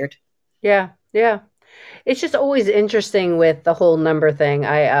just weird. Yeah. Yeah. It's just always interesting with the whole number thing.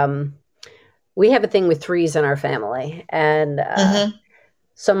 We have a thing with threes in our family, and Hmm.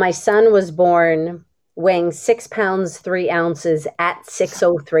 so my son was born weighing 6 pounds 3 ounces at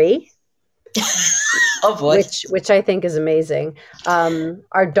 6:03, Oh boy. which I think is amazing.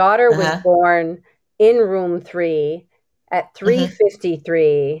 Our daughter was Uh-huh. born in room 3 at Hmm.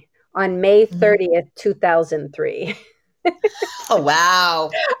 3:53 on May Hmm. 30th, 2003. Oh wow.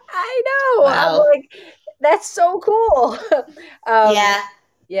 I know. I'm Wow. like, that's so cool. um, Yeah.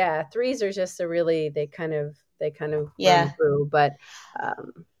 yeah, threes are just a really they kind of run Yeah. through, but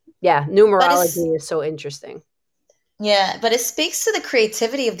yeah, But it's numerology is so interesting. Yeah, but it speaks to the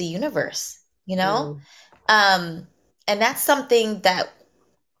creativity of the universe, you know? Mm. Um, and that's something that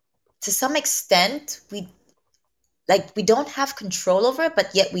to some extent we don't have control over it,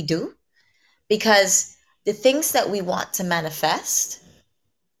 but yet we do. Because the things that we want to manifest,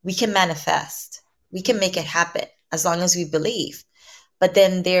 we can manifest. We can make it happen as long as we believe. But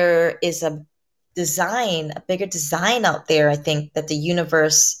then there is a bigger design out there, I think, that the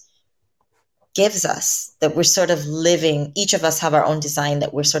universe gives us, that we're sort of living. Each of us have our own design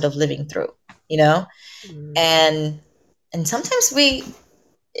that we're sort of living through, you know? Mm. And sometimes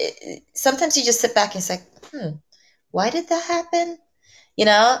sometimes you just sit back and say, why did that happen?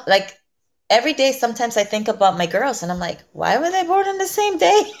 Like every day, sometimes I think about my girls and I'm like, why were they born on the same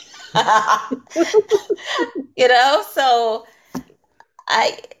day? So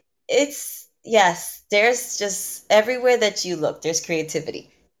I, yes, there's just everywhere that you look, there's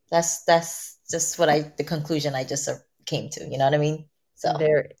creativity. That's just the conclusion I just came to. You know what I mean? So,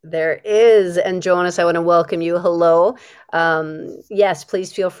 There is. And Jonas, I want to welcome you. Hello. Yes,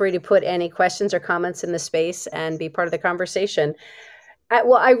 please feel free to put any questions or comments in the space and be part of the conversation.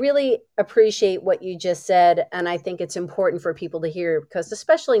 I really appreciate what you just said, and I think it's important for people to hear because,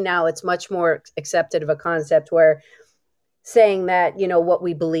 especially now, it's much more accepted of a concept where saying that what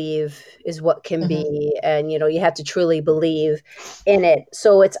we believe is what can Mm-hmm. be, and you have to truly believe in it.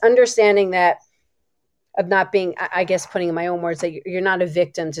 So it's understanding that of not being, I guess, putting in my own words, that you're not a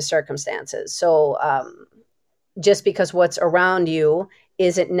victim to circumstances. So just because what's around you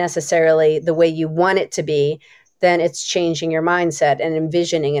isn't necessarily the way you want it to be, then it's changing your mindset and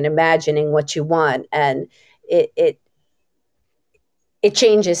envisioning and imagining what you want, and it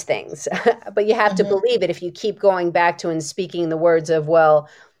changes things. But you have to Mm-hmm. believe it. If you keep going back to and speaking the words of, well,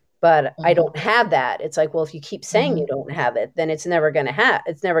 but I Mm-hmm. don't have that. It's like, well, if you keep saying you Mm-hmm. don't have it, then it's never going to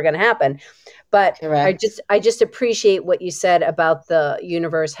happen. But Correct. I just appreciate what you said about the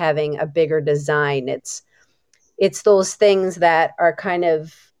universe having a bigger design. It's those things that are kind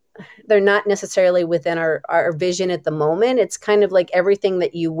of, they're not necessarily within our vision at the moment. It's kind of like everything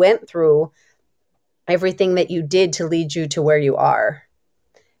that you went through, everything that you did to lead you to where you are.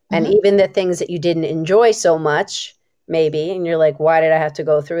 And Mm-hmm. even the things that you didn't enjoy so much, maybe, and you're like, why did I have to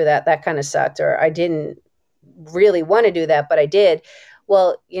go through that? That kind of sucked. Or I didn't really want to do that, but I did.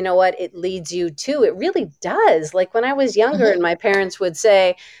 Well, you know what? It leads you to, it really does. Like when I was younger Mm-hmm. and my parents would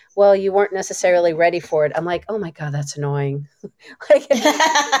say, well, you weren't necessarily ready for it. I'm like, oh my God, that's annoying. Like,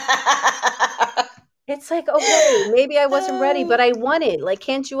 it's like, okay, maybe I wasn't ready, but I want it. Like,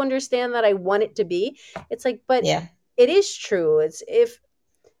 can't you understand that I want it to be? It's like, but Yeah. it is true. It's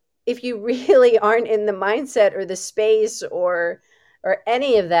if you really aren't in the mindset or the space or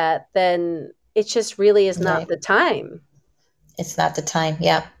any of that, then it just really is not Right. the time. It's not the time.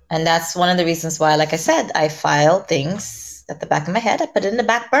 Yeah. And that's one of the reasons why, like I said, I file things at the back of my head. I put it in the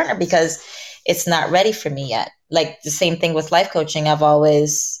back burner because it's not ready for me yet. Like the same thing with life coaching. I've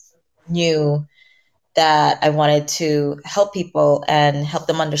always knew that I wanted to help people and help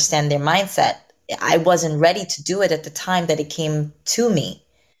them understand their mindset. I wasn't ready to do it at the time that it came to me,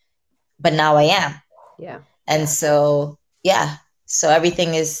 but now I am. Yeah. And so, yeah. So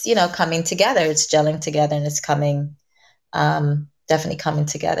everything is, coming together. It's gelling together and it's coming, definitely coming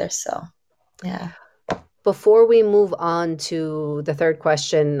together. So, yeah. Before we move on to the third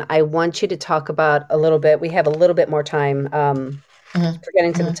question, I want you to talk about a little bit. We have a little bit more time. Hmm. We're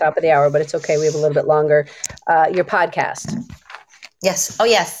getting to the Hmm. top of the hour, but it's okay. We have a little bit longer. Your podcast. Yes. Oh,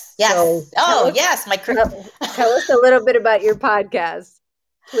 yes. So Yes. Oh, yes. tell us a little bit about your podcast,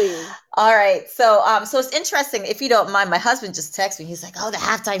 please. All right. So it's interesting. If you don't mind, my husband just texted me. He's like, "Oh, the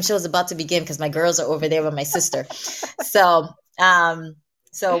halftime show is about to begin because my girls are over there with my sister." So, um,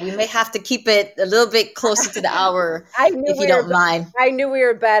 so we may have to keep it a little bit closer to the hour, I knew if you we were don't mind. I knew we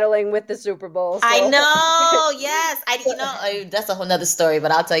were battling with the Super Bowl. I So know. Yes. That's a whole nother story,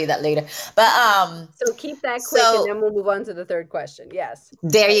 but I'll tell you that later. But so keep that quick, and so then we'll move on to the third question. Yes.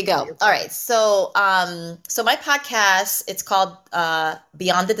 there Tell you us about go. your All podcast. right. So my podcast, it's called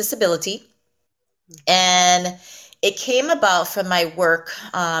Beyond the Disability. And it came about from my work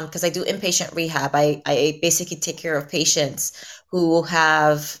because I do inpatient rehab. I basically take care of patients who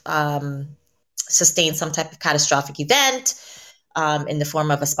have sustained some type of catastrophic event in the form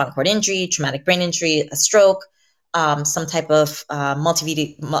of a spinal cord injury, traumatic brain injury, a stroke, some type of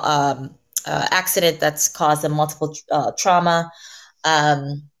accident that's caused them multiple trauma.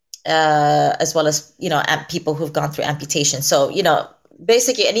 Um, as well as people who've gone through amputation. So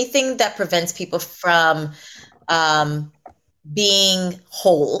basically anything that prevents people from um, being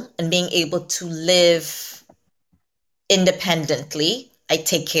whole and being able to live independently, I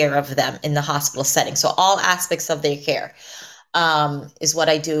take care of them in the hospital setting. So all aspects of their care is what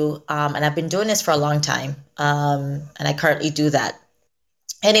I do. And I've been doing this for a long time. And I currently do that.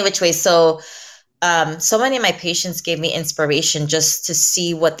 Any which way. So many of my patients gave me inspiration just to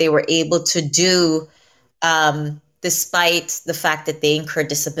see what they were able to do despite the fact that they incurred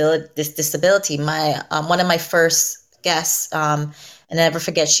disability. My one of my first guests, and I never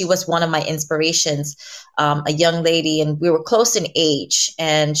forget, she was one of my inspirations, a young lady, and we were close in age,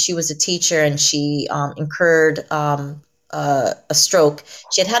 and she was a teacher, and she incurred a stroke.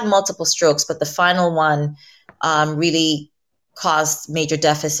 She had multiple strokes, but the final one really caused major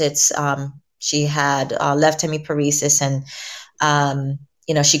deficits. She had left hemiparesis,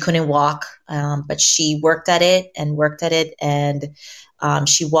 and she couldn't walk, but she worked at it and worked at it, and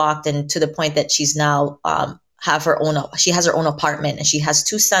she walked, and to the point that she's now she has her own apartment, and she has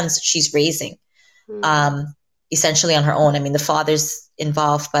two sons that she's raising um, essentially on her own. I mean, the father's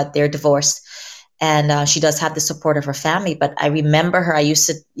involved, but they're divorced, and she does have the support of her family. But I remember her. I used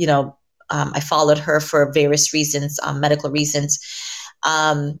to, I followed her for various reasons, medical reasons.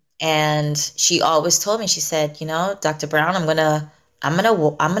 And she always told me, she said, Dr. Brown, I'm going to I'm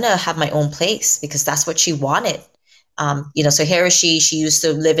gonna have my own place because that's what she wanted. So here is she used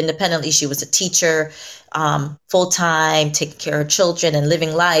to live independently. She was a teacher, full time, taking care of her children and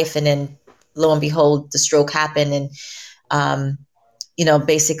living life. And then lo and behold, the stroke happened, and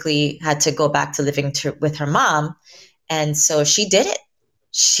basically had to go back to living with her mom. And so she did it.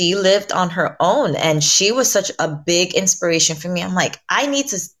 She lived on her own, and she was such a big inspiration for me. I'm like, I need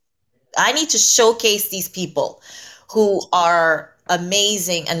to showcase these people who are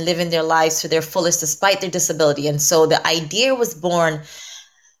amazing and living their lives to their fullest despite their disability. And so the idea was born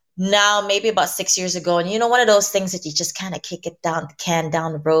now maybe about 6 years ago. And one of those things that you just kind of kick it down the can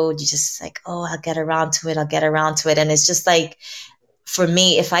down the road. You just like, oh, I'll get around to it. And it's just like, for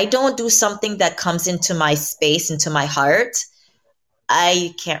me, if I don't do something that comes into my space, into my heart,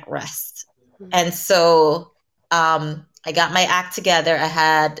 I can't rest. And so I got my act together. I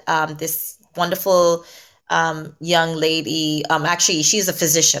had this wonderful young lady. Actually, she's a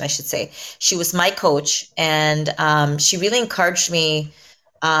physician, I should say. She was my coach, and she really encouraged me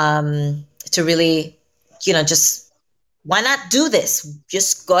to really, just why not do this?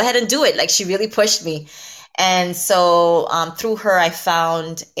 Just go ahead and do it. Like, she really pushed me. And so through her, I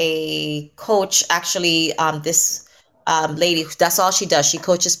found a coach. Actually, this lady, that's all she does. She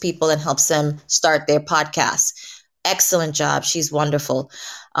coaches people and helps them start their podcast. Excellent job. She's wonderful.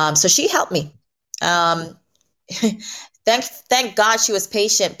 So she helped me. Thank God she was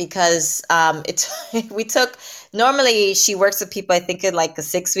patient, because we took, normally she works with people, I think in like a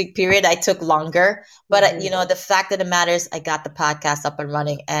 6-week period. I took longer, but the fact of the matter is I got the podcast up and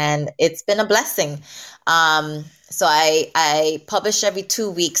running, and it's been a blessing. So I publish every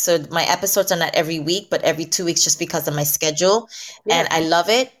 2 weeks. So my episodes are not every week, but every 2 weeks, just because of my schedule. Yeah. And I love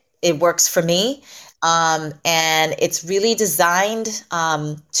it. It works for me. And it's really designed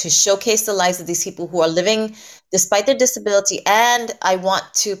to showcase the lives of these people who are living despite their disability. And I want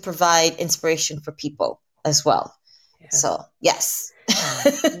to provide inspiration for people as well. Yeah. So, yes.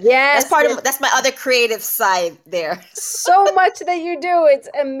 Yes. That's my other creative side there. So much that you do. It's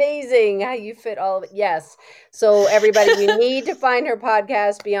amazing how you fit all of it. Yes. So everybody, you need to find her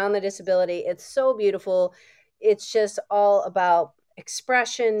podcast, Beyond the Disability. It's so beautiful. It's just all about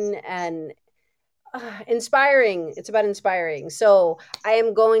expression and inspiring. It's about inspiring. So I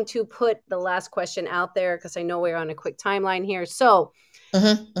am going to put the last question out there, because I know we're on a quick timeline here. So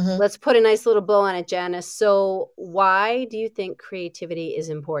let's put a nice little bow on it, Janice. So why do you think creativity is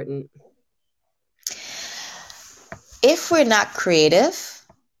important? If we're not creative,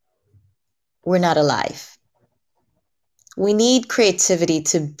 we're not alive. We need creativity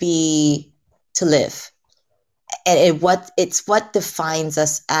to live. And it's what defines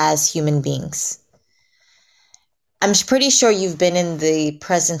us as human beings. I'm pretty sure you've been in the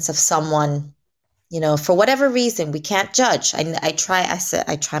presence of someone, for whatever reason. We can't judge. I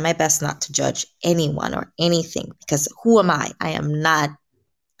try my best not to judge anyone or anything, because who am I? I'm not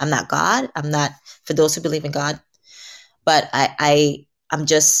God. I'm not, for those who believe in God, but I'm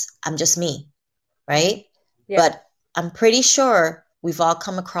just me, right? Yeah. But I'm pretty sure we've all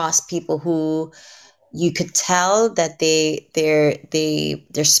come across people who you could tell that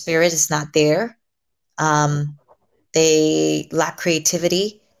their spirit is not there. They lack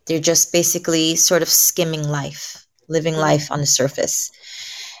creativity. They're just basically sort of skimming life, living life on the surface.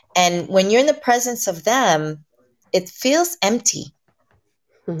 And when you're in the presence of them, it feels empty,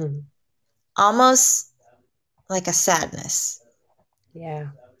 almost like a sadness. Yeah.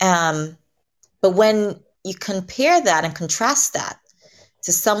 But when you compare that and contrast that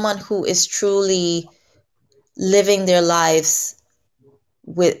to someone who is truly living their lives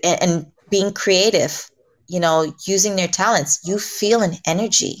and being creative, using their talents, you feel an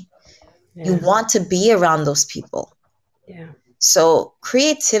energy. Yeah. You want to be around those people. Yeah. So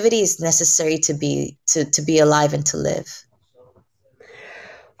creativity is necessary to be alive and to live.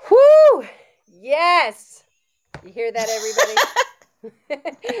 Whoo! Yes. You hear that, everybody?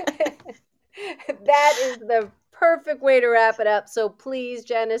 That is the perfect way to wrap it up. So please,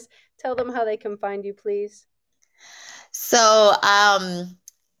 Janice, tell them how they can find you, please. So, I'm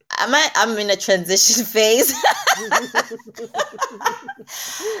in a transition phase.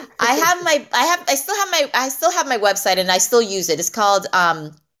 I still have my website, and I still use it. It's called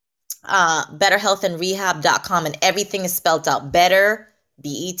betterhealthandrehab.com, and everything is spelled out. Better,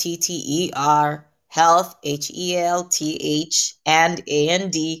 BETTER, health, HEALTH, and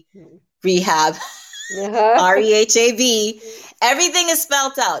AND, rehab, REHAB. Everything is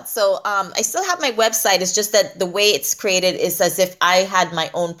spelled out. So I still have my website. It's just that the way it's created is as if I had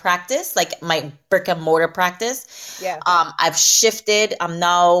my own practice, like my brick and mortar practice. Yeah. I've shifted. I'm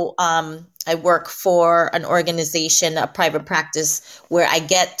now I work for an organization, a private practice where I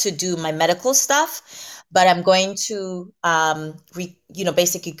get to do my medical stuff, but I'm going to,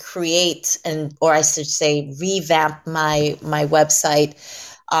 basically create or I should say, revamp my website,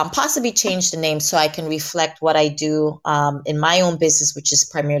 possibly change the name so I can reflect what I do in my own business, which is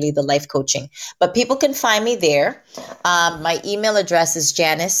primarily the life coaching. But people can find me there. My email address is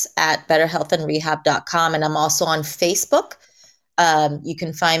janice@betterhealthandrehab.com, and I'm also on Facebook. You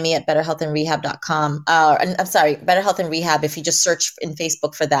can find me at betterhealthandrehab.com. I'm sorry, Better Health and Rehab. If you just search in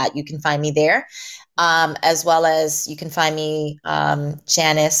Facebook for that, you can find me there. As well as you can find me,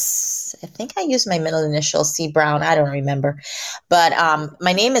 Janice. I think I use my middle initial, C Brown. I don't remember. But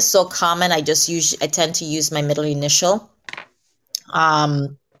my name is so common. I tend to use my middle initial.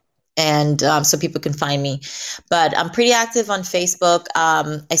 So people can find me. But I'm pretty active on Facebook.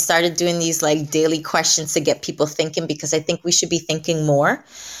 I started doing these like daily questions to get people thinking, because I think we should be thinking more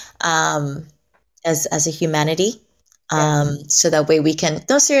as a humanity. So that way we can,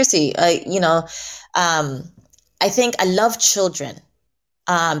 no, seriously, I think I love children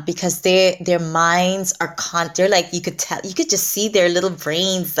because their minds are they're like, you could just see their little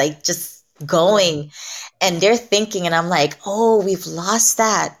brains like just going, and they're thinking, and I'm like, oh, we've lost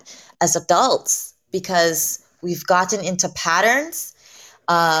that as adults because we've gotten into patterns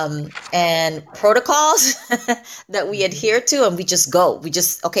and protocols that we adhere to, and we just go.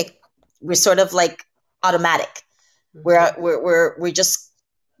 Okay, we're sort of like automatic. We're just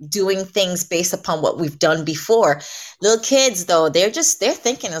doing things based upon what we've done before. Little kids, though, they're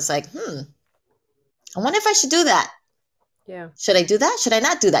thinking, it's like, I wonder if I should do that. Yeah. Should I do that? Should I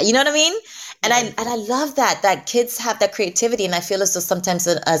not do that? You know what I mean? And I love that kids have that creativity. And I feel as though sometimes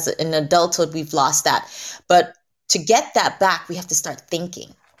as in adulthood, we've lost that. But to get that back, we have to start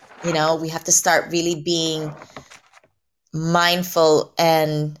thinking, we have to start really being mindful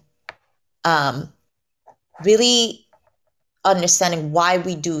and really understanding why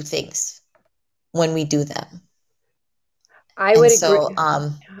we do things when we do them. I would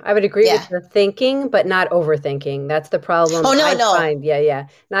agree with the thinking, but not overthinking. That's the problem. Oh, no. Find. Yeah.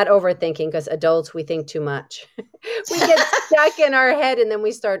 Not overthinking, because adults, we think too much. We get stuck in our head, and then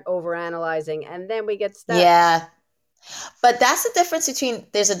we start overanalyzing, and then we get stuck. Yeah. But there's a difference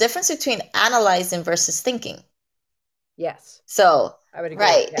between analyzing versus thinking. Yes. So, I would agree.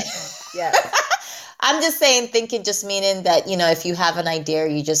 Right. Yes. I'm just saying thinking just meaning that, if you have an idea,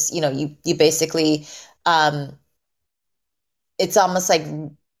 you just, you basically, it's almost like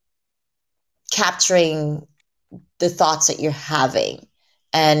capturing the thoughts that you're having.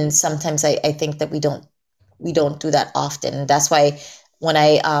 And sometimes I think that we don't do that often. And that's why when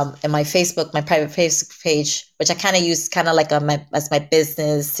I, in my Facebook, my private Facebook page, which I kind of use kind of like as my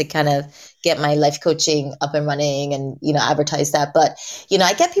business to kind of get my life coaching up and running and, advertise that. But,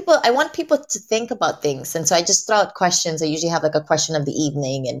 I want people to think about things. And so I just throw out questions. I usually have like a question of the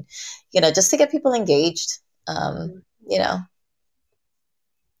evening and, just to get people engaged,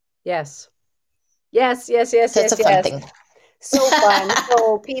 Yes. That's a fun thing. So fun.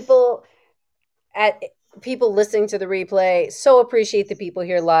 So people listening to the replay so appreciate the people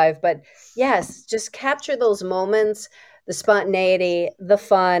here live, but yes, just capture those moments, the spontaneity, the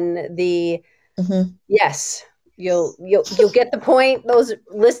fun, yes, you'll get the point. Those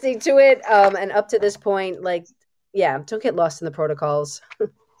listening to it and up to this point, don't get lost in the protocols.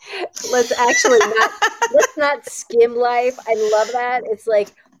 Let's not skim life. I love that. It's like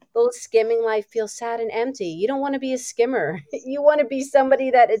those skimming life feels sad and empty. You don't want to be a skimmer. You want to be somebody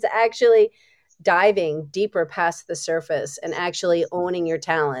that is actually diving deeper past the surface and actually owning your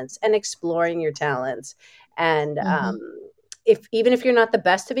talents and exploring your talents. And even if you're not the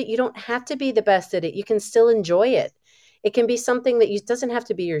best of it, you don't have to be the best at it. You can still enjoy it. It can be something that doesn't have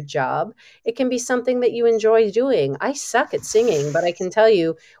to be your job. It can be something that you enjoy doing. I suck at singing, but I can tell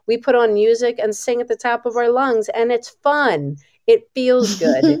you, we put on music and sing at the top of our lungs, and it's fun. It feels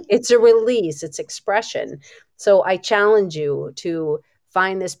good. It's a release. It's expression. So I challenge you to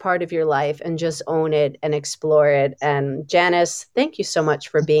find this part of your life and just own it and explore it. And Janice, thank you so much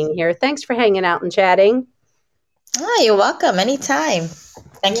for being here. Thanks for hanging out and chatting. Oh, you're welcome. Anytime.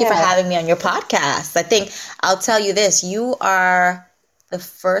 Thank you for having me on your podcast. I think I'll tell you this, you are the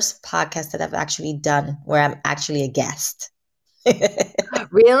first podcast that I've actually done where I'm actually a guest.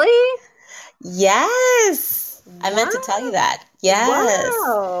 Really? Yes. Wow. I meant to tell you that. Yes.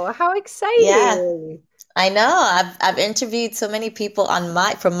 Wow. How exciting. Yeah. I know. I've interviewed so many people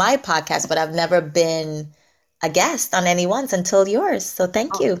from my podcast, but I've never been a guest on anyone's until yours. So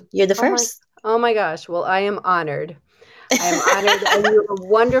thank you. You're the first. Oh my gosh. Well, I am honored. I am honored, and you are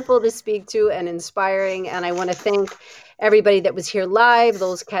wonderful to speak to and inspiring. And I want to thank everybody that was here live,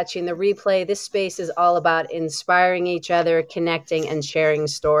 those catching the replay. This space is all about inspiring each other, connecting, and sharing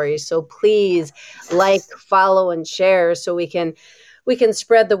stories. So please like, follow, and share so we can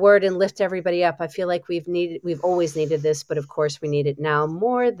spread the word and lift everybody up. I feel like we've always needed this, but of course we need it now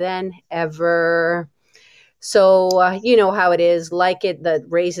more than ever. So you know how it is, like it, that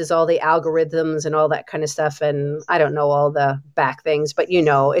raises all the algorithms and all that kind of stuff. And I don't know all the back things, but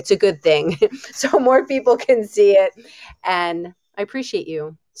it's a good thing. So more people can see it. And I appreciate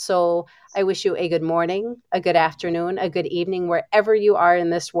you. So I wish you a good morning, a good afternoon, a good evening, wherever you are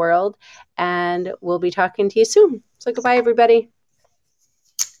in this world. And we'll be talking to you soon. So goodbye, everybody.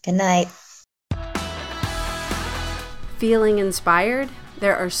 Good night. Feeling inspired?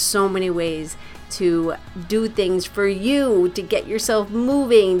 There are so many ways to do things for you, to get yourself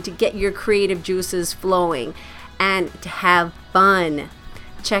moving, to get your creative juices flowing, and to have fun.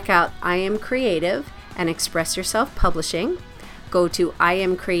 Check out I Am Creative and Express Yourself Publishing. Go to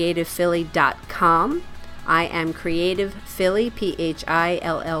iamcreativephilly.com, iamcreativephilly,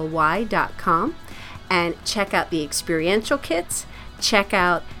 PHILLY.com, and check out the experiential kits. Check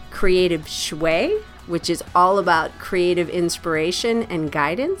out Creative Shui, which is all about creative inspiration and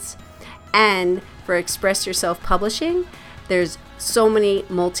guidance. And for Express Yourself Publishing, there's so many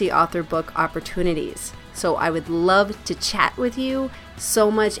multi-author book opportunities. So I would love to chat with you so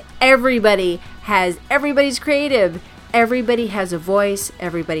much. Everybody's creative. Everybody has a voice.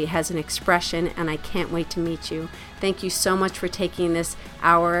 Everybody has an expression. And I can't wait to meet you. Thank you so much for taking this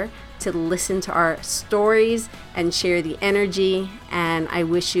hour to listen to our stories and share the energy. And I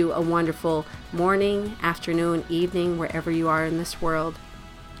wish you a wonderful morning, afternoon, evening, wherever you are in this world.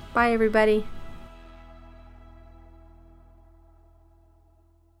 Bye, everybody.